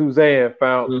is Suzanne.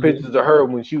 Found pictures of her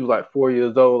when she was like 4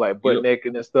 years old, like butt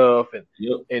naked and stuff, and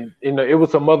it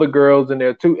was some other girls in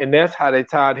there too, and that's how they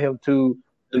tied him to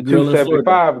the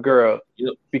 275 girl,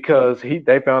 because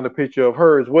they found a picture of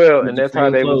her as well, and that's how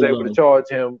they was able to charge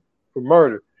him for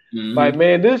murder. Like,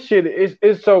 man, this shit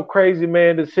is so crazy,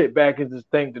 man, to sit back and just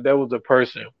think that there was a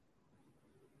person,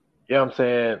 you know what I'm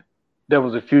saying, that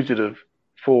was a fugitive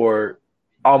for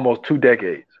almost 2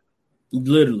 decades.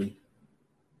 Literally.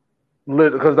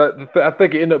 Because I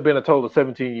think it ended up being a total of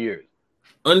 17 years.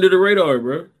 Under the radar,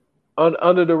 bro.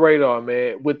 Under the radar,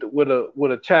 man, with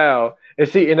a child.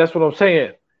 And that's what I'm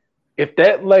saying. If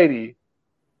that lady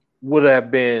would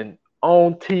have been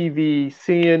on TV,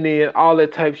 CNN, all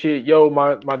that type shit,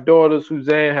 my daughter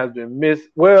Suzanne has been missed.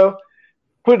 Well,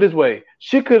 put it this way,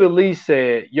 she could at least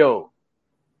said,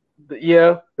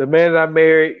 the man that I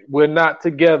married, we're not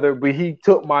together, but he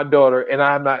took my daughter, and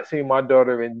I have not seen my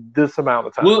daughter in this amount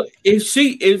of time. Well, if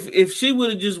she would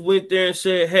have just went there and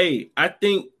said, "Hey, I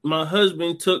think my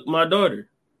husband took my daughter.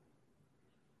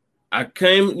 I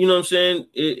came, you know what I'm saying?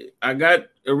 I got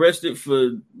arrested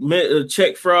for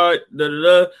check fraud,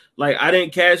 Like, I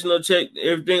didn't cash no check,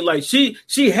 everything. Like, she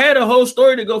had a whole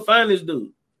story to go find this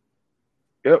dude.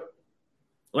 Yep.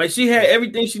 Like, she had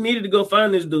everything she needed to go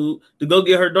find this dude to go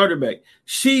get her daughter back.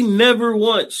 She never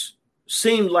once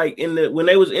seemed like when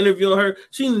they was interviewing her,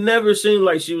 she never seemed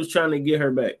like she was trying to get her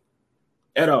back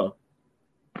at all.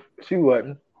 She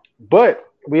wasn't. But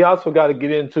we also got to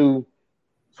get into,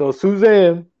 so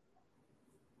Suzanne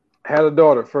had a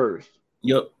daughter first.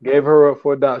 Yep. Gave her up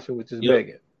for adoption, which is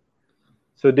Megan.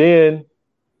 So then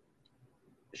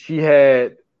she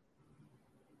had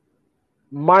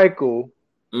Michael.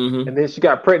 And then she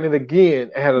got pregnant again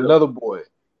and had another boy.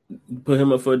 Put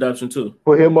him up for adoption too.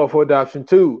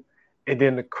 And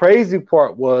then the crazy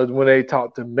part was when they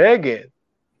talked to Megan,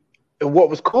 and what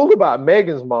was cool about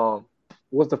Megan's mom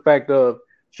was the fact of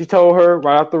she told her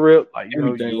right off the rip, like,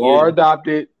 you are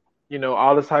adopted,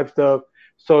 all this type of stuff.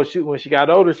 So when she got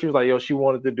older, she was like, she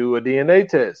wanted to do a DNA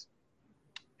test.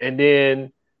 And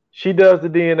then she does the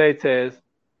DNA test,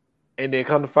 and then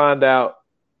come to find out,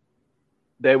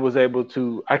 they was able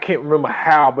to, I can't remember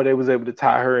how, but they was able to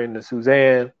tie her into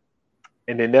Suzanne.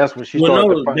 And then that's when she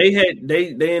started. No,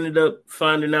 they ended up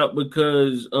finding out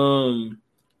because I'm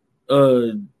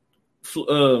about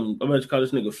to call this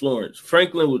nigga Florence.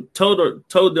 Franklin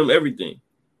told them everything.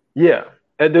 Yeah.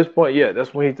 At this point,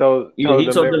 that's when he told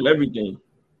them everything.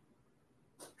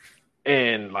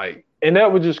 And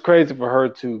that was just crazy for her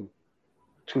to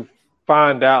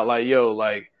find out,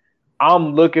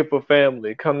 I'm looking for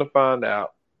family. Come to find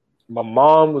out, my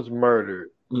mom was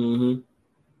murdered.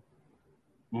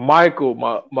 Michael,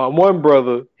 my one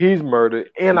brother, he's murdered,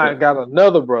 and I got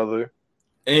another brother.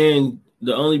 And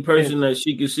the only person that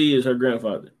she could see is her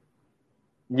grandfather.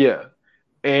 Yeah.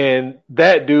 And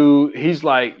that dude, he's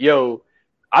like,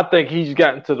 I think he's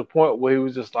gotten to the point where he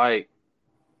was just like,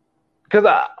 because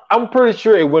I'm pretty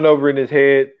sure it went over in his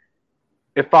head,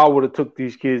 if I would have took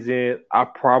these kids in, I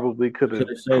probably could have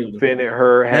prevented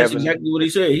her having. That's exactly what he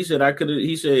said. He said I could have.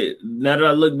 He said, now that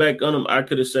I look back on him, I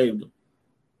could have saved them.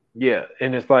 Yeah,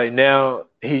 and it's like now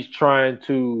he's trying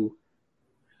to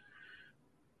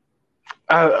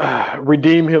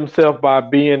redeem himself by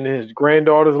being in his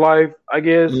granddaughter's life, I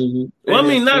guess. Well, I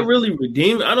mean, not really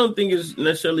redeem. I don't think it's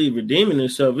necessarily redeeming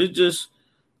himself. It's just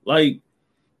like,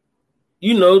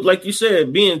 like you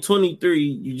said, being 23,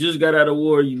 you just got out of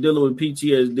war, you're dealing with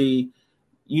PTSD,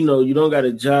 you don't got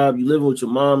a job, you living with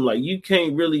your mom, like, you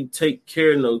can't really take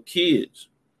care of no kids.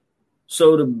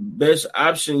 So the best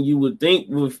option you would think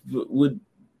would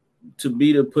to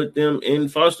be to put them in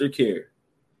foster care,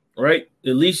 right?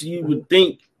 At least you would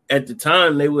think at the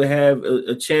time they would have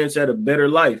a chance at a better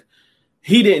life.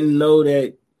 He didn't know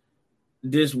that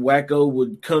this wacko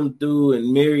would come through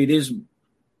and marry this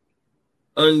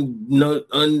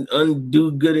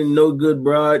undo good and no good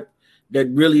broad that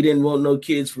really didn't want no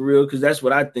kids for real, because that's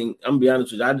what I think. I'm gonna be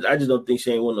honest with you. I just don't think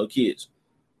she ain't want no kids.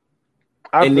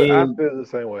 I feel the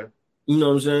same way. You know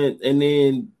what I'm saying? And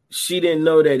then she didn't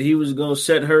know that he was gonna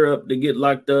set her up to get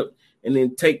locked up and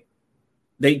then take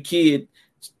their kid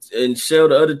and sell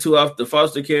the other two off the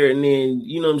foster care, and then,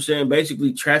 you know what I'm saying,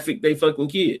 basically traffic they fucking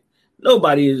kid.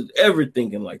 Nobody is ever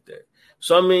thinking like that.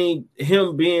 So I mean,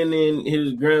 him being in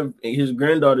his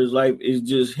granddaughter's life is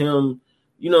just him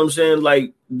you know what I'm saying,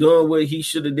 like doing what he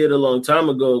should have did a long time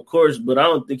ago, of course, but I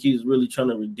don't think he's really trying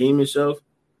to redeem himself.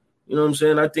 You know what I'm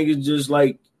saying? I think it's just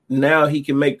like now he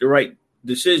can make the right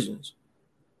decisions.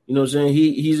 You know what I'm saying?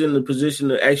 He's in the position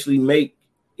to actually make,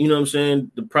 you know what I'm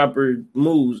saying, the proper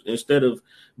moves instead of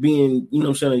being, you know what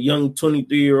I'm saying, a young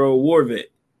 23-year-old war vet.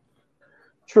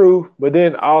 True, but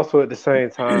then also at the same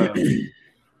time,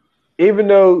 even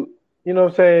though, you know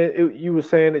what I'm saying, you were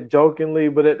saying it jokingly,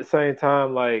 but at the same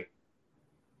time, like,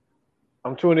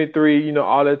 I'm 23, you know,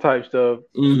 all that type stuff.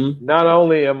 Mm-hmm. Not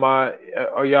only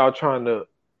are y'all trying to,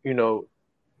 you know,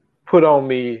 put on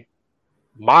me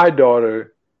my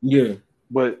daughter, yeah,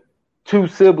 but two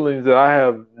siblings that I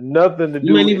have nothing to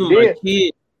do with. Even my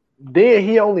kid. Then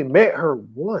he only met her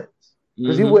once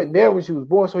because he wasn't there when she was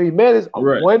born. So he met his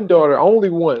one daughter only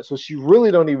once. So she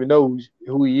really don't even know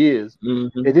who he is.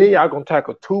 Mm-hmm. And then y'all gonna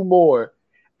tackle two more.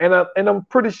 And I'm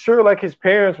pretty sure like his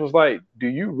parents was like, do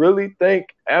you really think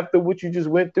after what you just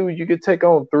went through, you could take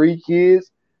on 3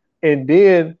 kids and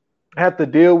then have to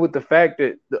deal with the fact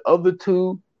that the other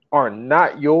 2 are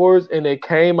not yours and they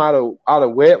came out of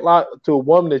wedlock to a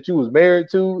woman that you was married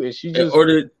to, and she just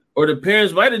or the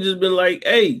parents might have just been like,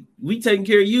 hey, we taking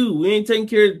care of you. We ain't taking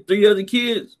care of 3 other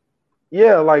kids.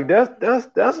 Yeah, like that's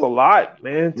a lot,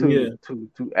 man, to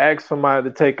ask somebody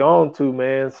to take on to,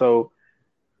 man. So,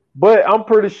 but I'm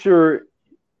pretty sure,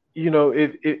 you know,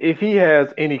 if he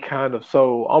has any kind of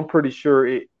soul, I'm pretty sure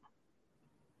it,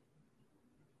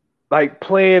 like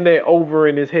playing that over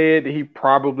in his head, he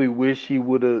probably wish he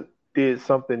would have did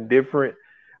something different.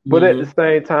 But at the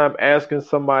same time, asking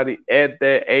somebody at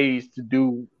that age to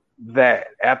do that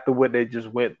after what they just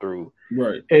went through.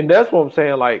 Right. And that's what I'm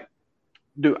saying. Like,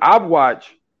 dude, I've watched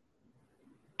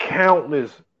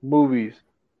countless movies,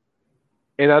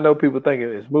 and I know people thinking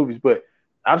it's movies, but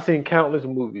I've seen countless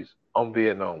movies on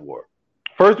Vietnam War.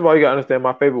 First of all, you gotta understand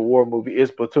my favorite war movie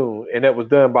is Platoon, and that was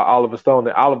done by Oliver Stone.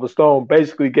 And Oliver Stone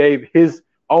basically gave his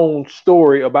own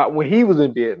story about when he was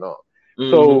in Vietnam.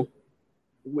 So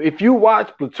if you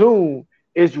watch Platoon,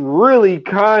 it's really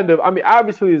kind of, I mean,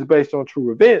 obviously it's based on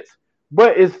true events,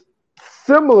 but it's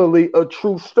similarly a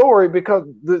true story because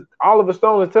Oliver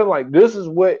Stone is telling like, this is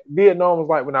what Vietnam was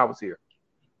like when I was here.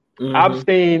 I've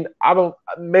seen,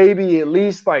 maybe at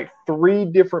least like 3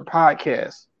 different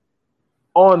podcasts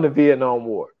on the Vietnam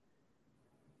War.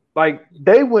 Like,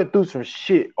 they went through some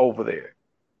shit over there.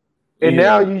 And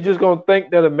now you just gonna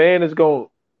think that a man is gonna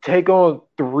take on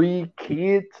 3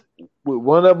 kids with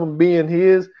one of them being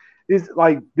his? It's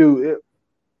like, dude,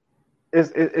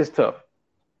 it's tough.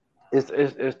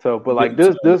 It's tough. But like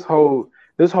this whole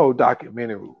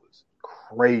documentary was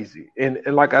crazy. And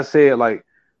like I said, like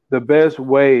the best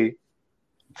way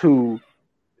to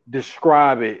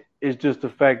describe it is just the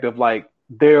fact of like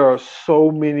there are so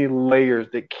many layers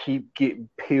that keep getting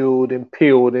peeled and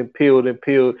peeled and peeled and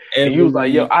peeled. And you was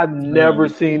like, yo, I've never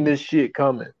seen this shit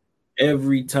coming.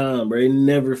 Every time, bro. It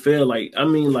never failed. Like, I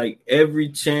mean, like every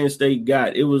chance they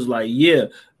got, it was like, yeah,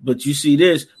 but you see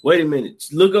this, wait a minute,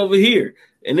 look over here.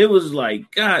 And it was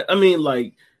like, God, I mean,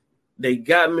 like they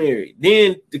got married.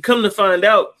 Then to come to find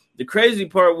out, the crazy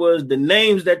part was the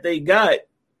names that they got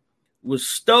was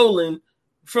stolen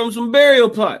from some burial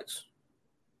plots.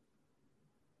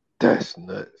 That's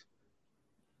nuts.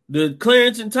 The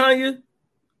Clarence and Tanya,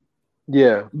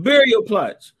 yeah, burial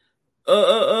plots.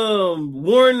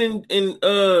 Warren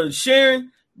and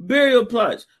Sharon, burial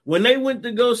plots. When they went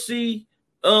to go see,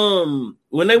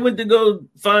 when they went to go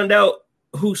find out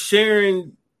who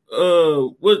Sharon,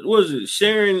 what was it?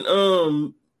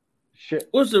 Sharon,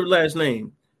 what's her last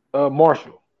name?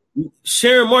 Marshall.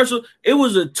 Sharon Marshall. It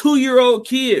was a 2-year-old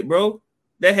kid, bro,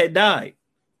 that had died.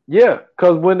 Yeah,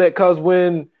 because when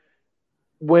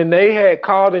they had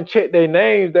called and checked their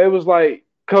names, they was like,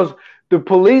 because the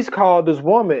police called this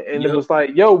woman and it was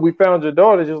like, yo, we found your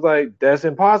daughter. She was like, that's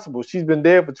impossible. She's been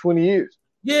dead for 20 years.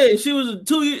 Yeah, she was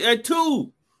at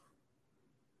 2.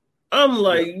 I'm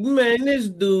like, man, this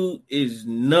dude is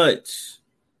nuts.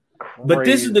 Crazy. But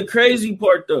this is the crazy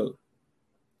part, though.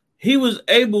 He was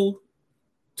able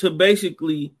to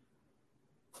basically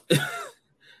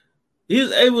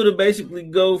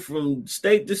go from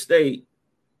state to state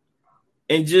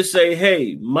and just say,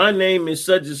 hey, my name is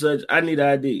such and such. I need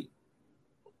ID.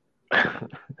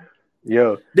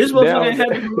 Yo, this motherfucker had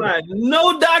to provide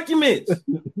no documents.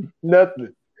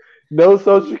 Nothing. No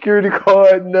social security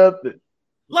card, nothing.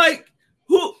 Like,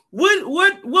 what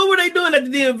were they doing at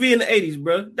the DMV in the 80s,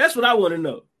 bro? That's what I want to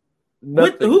know.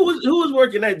 Who was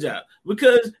working that job?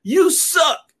 Because you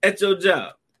suck at your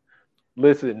job.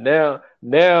 Listen, now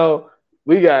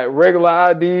We got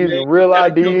regular IDs Man, and real you gotta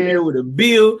come in there IDs. with a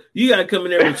bill. You gotta come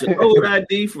in there with your old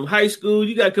ID from high school.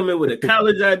 You gotta come in with a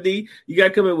college ID. You gotta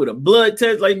come in with a blood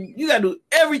test. Like you gotta do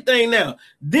everything now.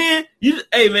 Then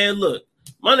hey man, look,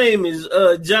 my name is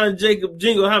John Jacob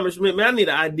Jingleheimer Smith. Man, I need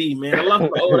an ID, man. I lost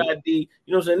my old ID.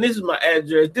 You know what I'm saying? This is my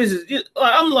address. This is.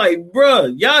 I'm like,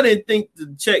 bruh, y'all didn't think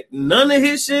to check none of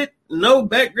his shit. No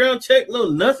background check.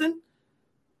 No nothing.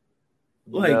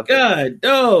 Like Nothing. God,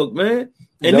 dog, man.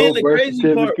 And No then the birth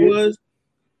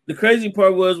crazy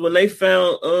part was when they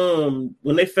found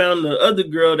the other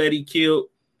girl that he killed,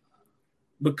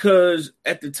 because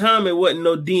at the time it wasn't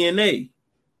no DNA.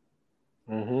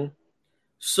 Mm-hmm.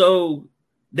 So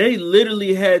they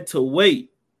literally had to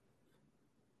wait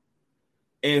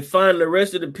and find the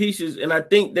rest of the pieces. And I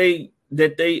think they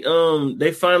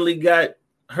finally got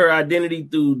her identity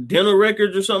through dental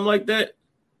records or something like that.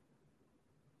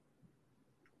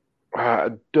 I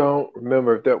don't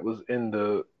remember if that was in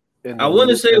the. I want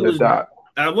to say it was. doc.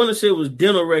 I want to say it was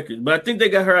dental records, but I think they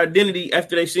got her identity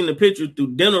after they seen the picture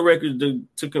through dental records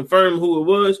to confirm who it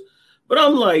was. But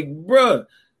I'm like, bruh.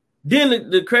 Then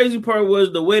the crazy part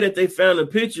was the way that they found the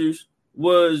pictures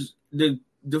was the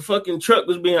fucking truck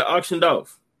was being auctioned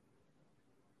off.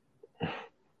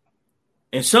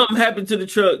 And something happened to the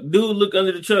truck. Dude look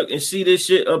under the truck and see this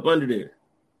shit up under there.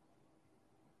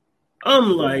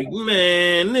 I'm like,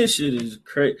 man, this shit is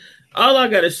crazy. All I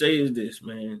gotta say is this,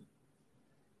 man.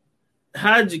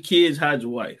 Hide your kids, hide your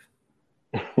wife.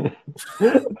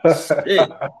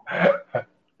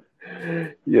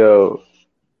 Yo,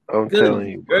 I'm Good telling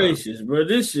you, gracious, bro.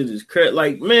 This shit is crazy.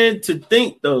 Like, man, to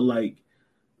think though, like,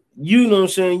 you know what I'm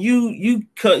saying? You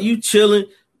chilling,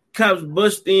 cops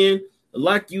bust in,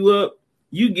 lock you up,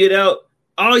 you get out,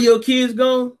 all your kids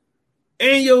gone,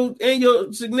 and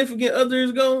your significant other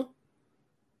is gone.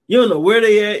 You don't know where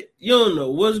they at. You don't know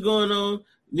what's going on.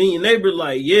 Then your neighbor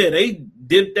like, yeah, they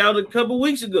dipped out a couple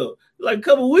weeks ago. Like a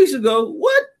couple weeks ago,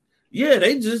 what? Yeah,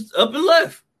 they just up and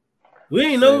left. We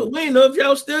ain't know if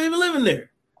y'all still even living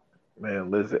there.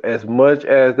 Man, listen, as much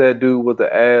as that dude was an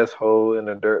asshole and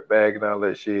a dirtbag and all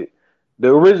that shit, the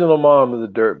original mom is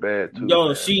a dirtbag too.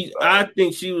 Yo, man. I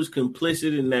think she was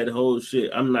complicit in that whole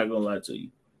shit. I'm not gonna lie to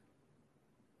you.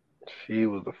 She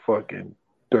was a fucking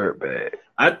dirtbag.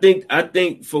 I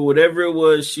think for whatever it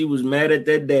was, she was mad at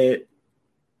that dad.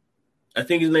 I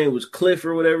think his name was Cliff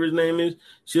or whatever his name is.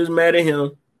 She was mad at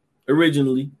him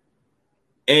originally.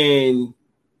 And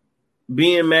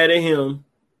being mad at him,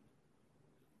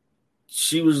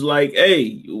 she was like,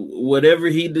 hey, whatever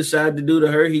he decided to do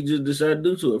to her, he just decided to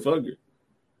do to her. Fuck her.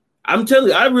 I'm telling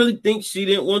you, I really think she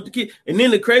didn't want the kid. And then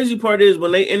the crazy part is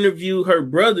when they interviewed her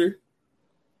brother,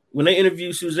 when they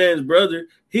interviewed Suzanne's brother,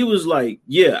 he was like,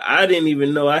 yeah, I didn't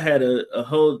even know I had I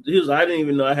didn't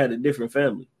even know I had a different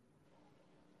family.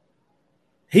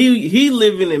 He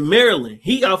living in Maryland.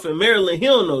 He off in Maryland. He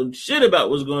don't know shit about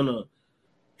what's going on.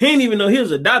 He didn't even know he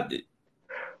was adopted.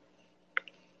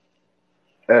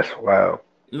 That's wild.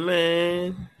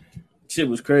 Man, shit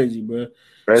was crazy, bro.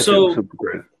 That shit was super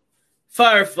crazy.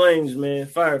 Fire Flames, man.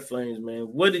 Fire Flames, man.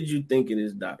 What did you think of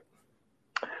this doc?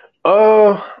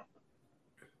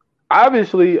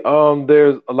 Obviously,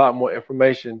 there's a lot more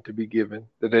information to be given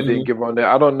that they didn't give on there.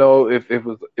 I don't know if it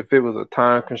was a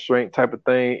time constraint type of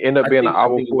thing. Ended up being an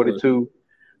hour 42.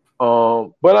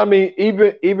 But I mean,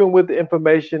 even with the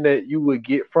information that you would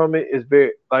get from it, is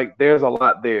very like there's a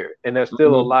lot there, and there's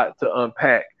still a lot to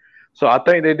unpack. So I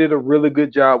think they did a really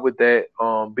good job with that.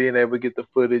 Being able to get the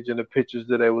footage and the pictures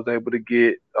that they was able to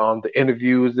get, the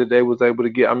interviews that they was able to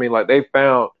get. I mean, like they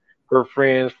found her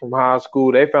friends from high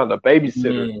school. They found a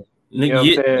babysitter. You know what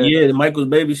I'm saying? Yeah, Michael's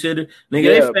babysitter.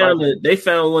 Nigga, they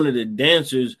found one of the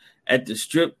dancers at the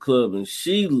strip club, and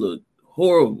she looked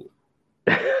horrible.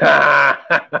 Oh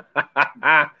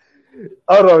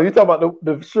no, you talking about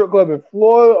the strip club in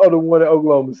Florida or the one in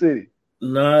Oklahoma City?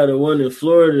 Nah, the one in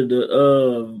Florida.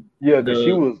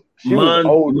 She was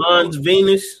old. Mons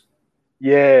Venus.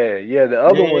 Yeah, the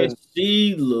other one.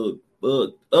 She looked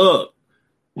fucked up.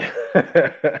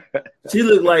 She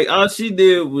looked like all she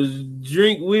did was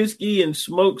drink whiskey and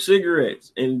smoke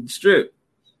cigarettes and strip.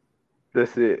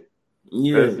 That's it.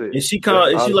 Yeah, that's it. And she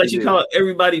called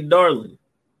everybody darling.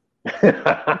 And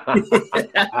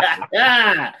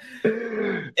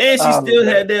she still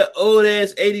had that old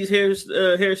ass 80s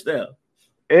hairstyle.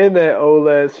 And that old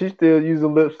ass, she still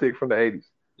using lipstick from the 80s.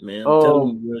 Man, I'm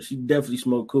telling you, bro, she definitely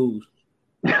smoked cools.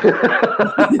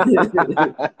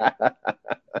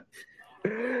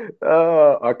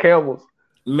 Or Camels,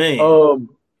 man.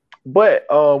 But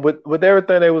with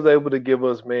everything they was able to give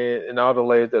us, man, and all the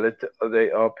layers that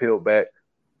they peeled back,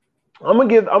 I'm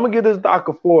gonna give this doc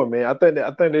a 4, man. I think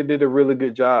they did a really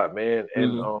good job, man.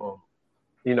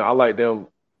 And I like them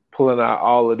pulling out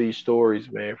all of these stories,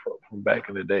 man, from back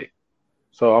in the day.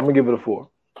 So I'm gonna give it a 4.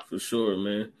 For sure,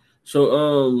 man.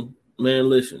 So man,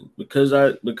 listen, because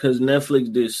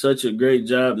Netflix did such a great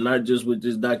job, not just with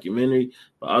this documentary,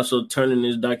 but also turning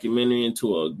this documentary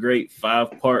into a great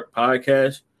 5-part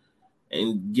podcast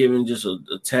and giving just a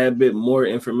tad bit more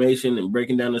information and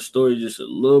breaking down the story just a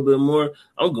little bit more,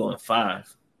 I'm going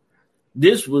 5.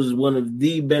 This was one of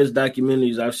the best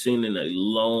documentaries I've seen in a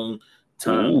long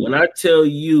time. Ooh. When I tell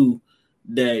you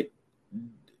that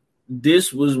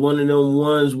this was one of them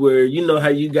ones where, you know how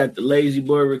you got the lazy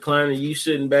boy recliner, you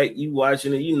sitting back, you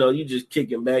watching it, you just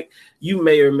kicking back. You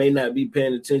may or may not be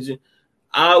paying attention.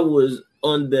 I was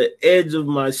on the edge of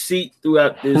my seat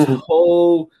throughout this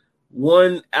whole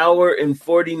 1 hour and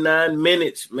 49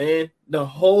 minutes, man. The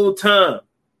whole time.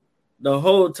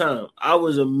 I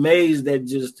was amazed at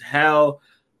just how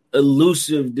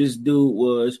elusive this dude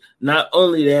was. Not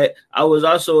only that, I was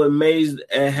also amazed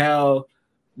at how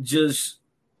just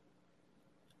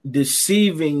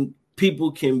deceiving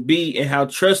people can be and how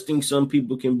trusting some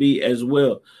people can be as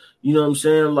well. You know what I'm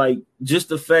saying? Like, just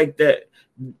the fact that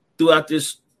throughout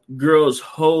this girl's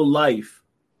whole life,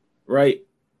 right,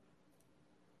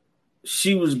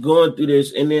 she was going through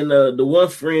this. And then the one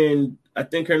friend, I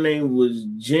think her name was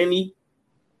Jenny.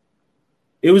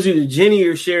 It was either Jenny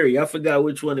or Sherry. I forgot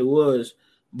which one it was.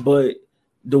 But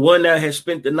the one that had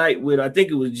spent the night with, I think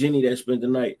it was Jenny that spent the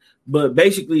night. But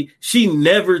basically, she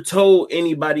never told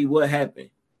anybody what happened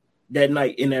that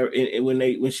night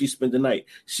when she spent the night.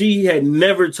 She had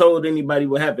never told anybody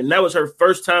what happened. That was her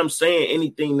first time saying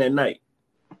anything that night.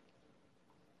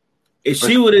 If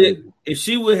she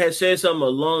would have said something a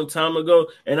long time ago,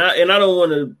 and I don't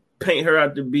want to paint her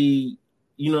out to be,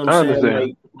 you know what I'm saying,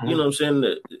 like, you know what I'm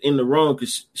saying, in the wrong,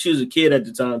 because she was a kid at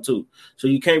the time too, so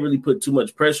you can't really put too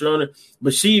much pressure on her.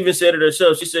 But she even said it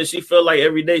herself. She said she felt like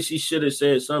every day she should have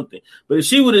said something. But if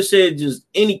she would have said just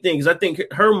anything, because I think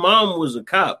her mom was a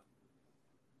cop,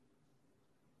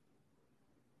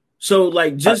 so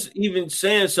like just even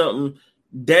saying something,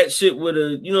 that shit would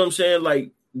have, you know what I'm saying,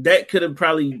 like that could have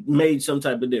probably made some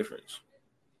type of difference.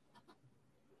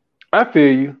 I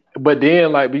feel you, but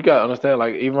then like you gotta understand,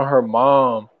 like even her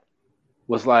mom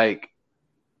was like,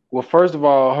 well, first of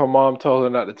all, her mom told her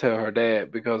not to tell her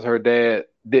dad because her dad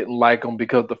didn't like him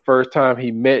because the first time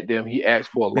he met them, he asked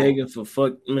for a loan.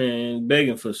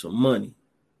 Begging for some money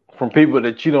from people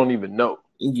that you don't even know.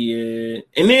 Yeah,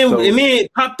 and then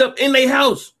it popped up in their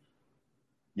house.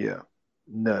 Yeah,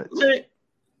 nuts. Man.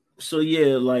 So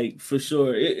yeah, like for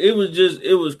sure, it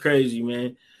was crazy,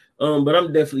 man. But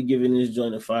I'm definitely giving this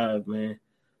joint a 5, man.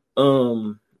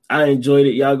 I enjoyed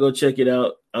it. Y'all go check it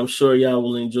out. I'm sure y'all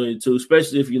will enjoy it too,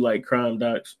 especially if you like crime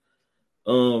docs.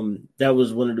 That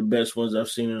was one of the best ones I've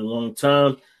seen in a long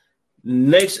time.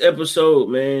 Next episode,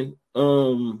 man.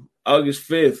 August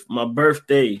 5th, my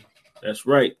birthday. That's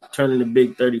right, turning the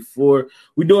big 34.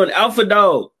 We're doing Alpha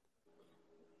Dog.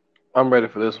 I'm ready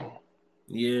for this one.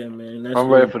 Yeah, man. I'm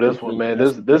ready for this one, man.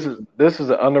 This is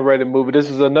an underrated movie. This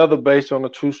is another based on a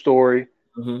true story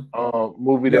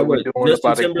movie that we're doing.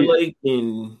 Justin Timberlake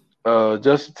and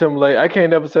Justin Timberlake. I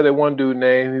can't never say that one dude's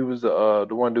name. He was the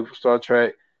one dude for Star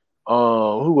Trek.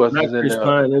 Who was in there?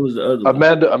 Pine, it was the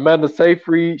other Amanda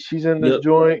Seyfried. She's in this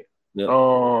joint. Yep.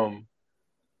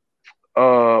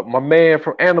 My man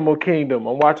from Animal Kingdom.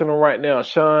 I'm watching him right now. I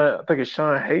think it's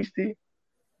Sean Hasty.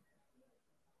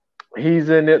 He's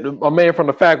in it. A man from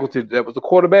The Faculty that was the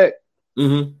quarterback.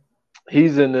 Mm-hmm.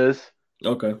 He's in this.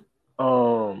 Okay.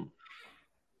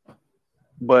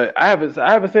 But I haven't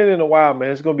seen it in a while,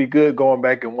 man. It's gonna be good going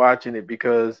back and watching it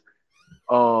because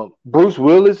Bruce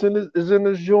Willis is in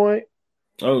this joint.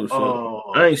 Oh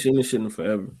shit! I ain't seen this shit in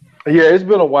forever. Yeah, it's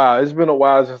been a while. It's been a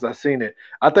while since I've seen it.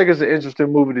 I think it's an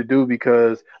interesting movie to do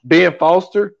because Ben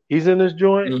Foster, he's in this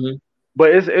joint. Mm-hmm.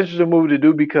 But it's an interesting movie to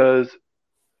do because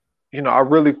I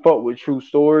really fuck with true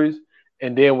stories,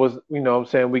 and then what I'm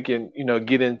saying, we can,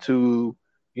 get into,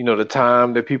 the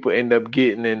time that people end up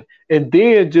getting and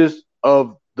then just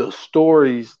of the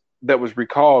stories that was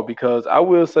recalled, because I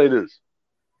will say this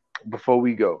before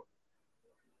we go.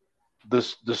 The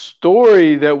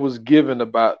story that was given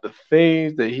about the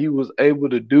things that he was able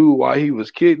to do while he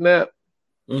was kidnapped.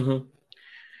 Mm-hmm. You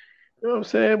know what I'm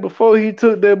saying? Before he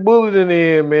took that bullet in the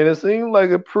end, man, it seemed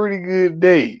like a pretty good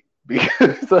day.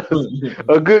 Because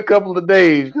a good couple of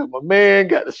days, my man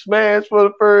got to smash for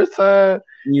the first time.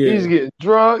 Yeah. He's getting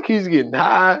drunk. He's getting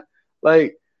high.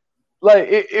 Like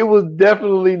it was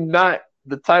definitely not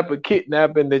the type of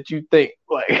kidnapping that you think.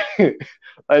 Like,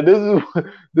 like this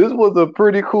was a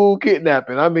pretty cool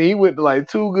kidnapping. I mean, he went to like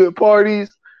 2 good parties.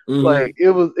 Mm-hmm. Like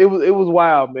it was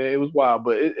wild, man. It was wild,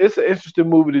 but it's an interesting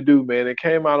movie to do, man. It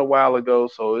came out a while ago,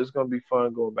 so it's gonna be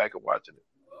fun going back and watching it.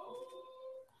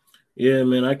 Yeah,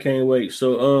 man, I can't wait.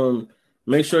 So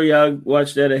make sure y'all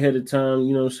watch that ahead of time.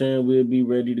 You know what I'm saying? We'll be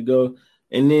ready to go.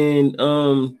 And then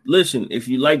listen, if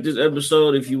you like this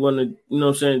episode, if you want to, you know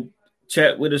what I'm saying,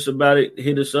 chat with us about it,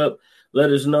 hit us up,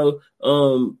 let us know.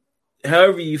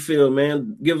 However you feel,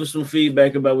 man, give us some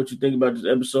feedback about what you think about this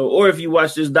episode. Or if you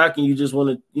watch this doc and you just want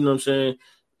to, you know what I'm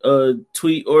saying,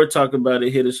 tweet or talk about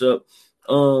it, hit us up.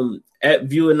 At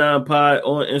View9Pod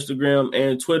on Instagram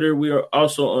and Twitter. We are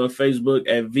also on Facebook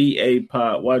at VA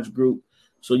Pod Watch Group.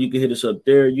 So you can hit us up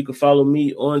there. You can follow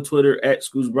me on Twitter at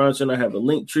Scoots Bronson. I have a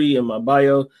link tree in my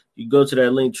bio. You go to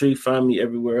that link tree, find me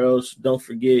everywhere else. Don't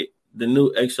forget the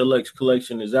new XLX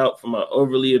collection is out for my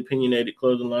overly opinionated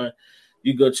clothing line.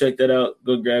 You go check that out.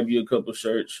 Go grab you a couple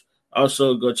shirts.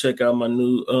 Also, go check out my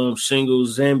new single,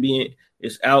 Zambient.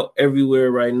 It's out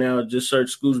everywhere right now. Just search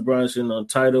Scoots Bronson on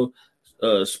Tidal,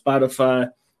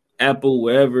 Spotify, Apple,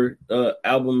 wherever.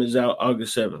 Album is out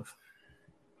August 7th.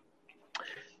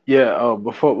 Yeah,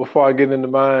 before I get into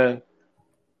mine,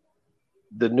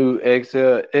 the new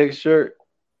XLX shirt,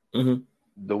 mm-hmm.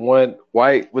 the one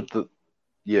white with the,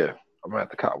 I'm gonna have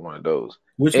to cop one of those.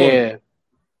 Which one?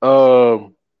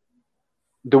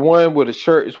 The one with the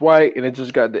shirt is white and it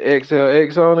just got the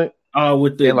XLX on it.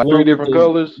 With the and like 3 different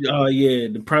colors. Oh yeah,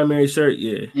 the primary shirt.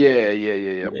 Yeah.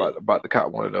 About to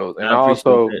cop one of those. And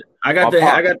also, I got the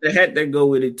hat that go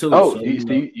with it too. Oh, so, you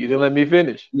didn't let me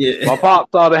finish. Yeah, my pop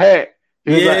saw the hat.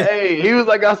 He was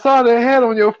like, I saw the hat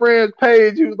on your friend's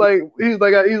page. He was like,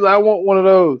 I want one of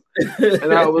those.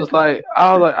 And I was like,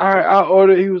 all right, I'll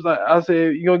order. He was like, I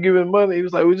said, you gonna give me the money? He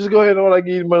was like, well, just go ahead and order. I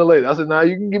give you the money later. I said, nah,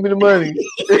 you can give me the money,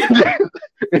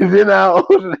 and then I'll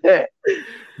order that.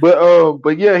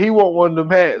 But yeah, he want one of them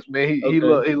hats, man. He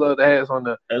loved the hats on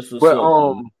there. That's what's up.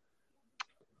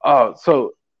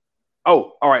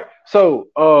 All right.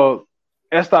 So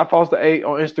S.Foster8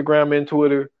 on Instagram and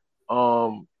Twitter.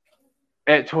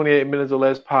 At 28 minutes or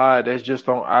less pod. That's just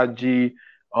on IG.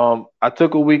 I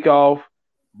took a week off,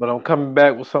 but I'm coming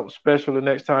back with something special the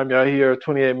next time y'all hear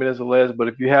 28 minutes or less. But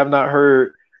if you have not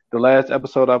heard the last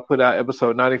episode I put out,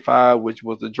 episode 95, which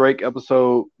was the Drake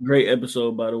episode. Great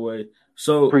episode, by the way.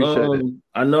 So appreciate it.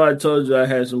 I know I told you I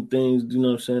had some things, you know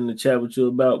what I'm saying, to chat with you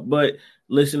about, but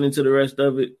listening to the rest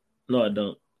of it, no, I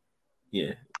don't.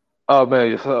 Yeah. Oh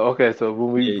man, so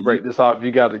when we break this off,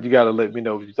 you gotta let me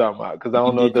know what you're talking about, because I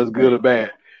don't know if that's good or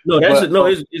bad. No,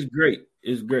 it's great.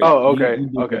 It's great. Oh, okay,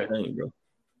 okay. Thing,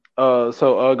 bro.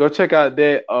 So go check out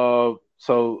that.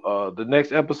 So the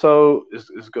next episode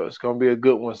is gonna be a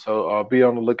good one. So be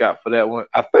on the lookout for that one.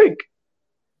 I think.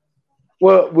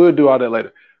 Well, we'll do all that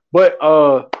later. But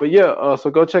yeah. So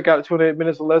go check out 28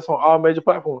 minutes or less on all major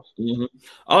platforms. Mm-hmm.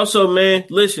 Also, man,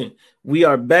 listen. We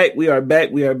are back. The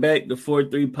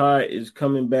 4-3 pod is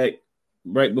coming back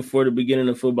right before the beginning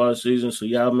of football season. So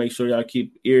y'all make sure y'all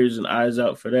keep ears and eyes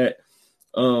out for that.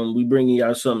 We bringing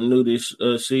y'all something new this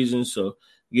season. So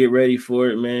get ready for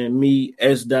it, man. Me,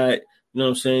 S. Dot, you know what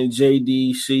I'm saying?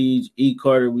 JD, Siege, E.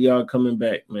 Carter, we all coming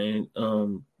back, man.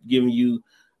 Giving you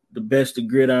the best of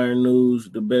gridiron news,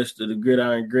 the best of the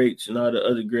gridiron greats and all the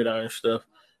other gridiron stuff.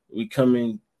 We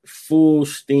coming full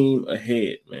steam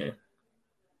ahead, man.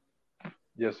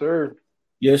 Yes, sir.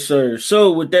 Yes, sir.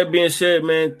 So with that being said,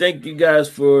 man, thank you guys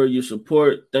for your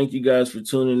support. Thank you guys for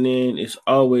tuning in. It's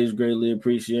always greatly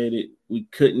appreciated. We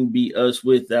couldn't be us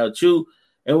without you.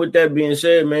 And with that being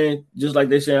said, man, just like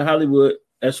they say in Hollywood,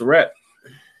 that's a wrap.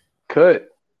 Cut.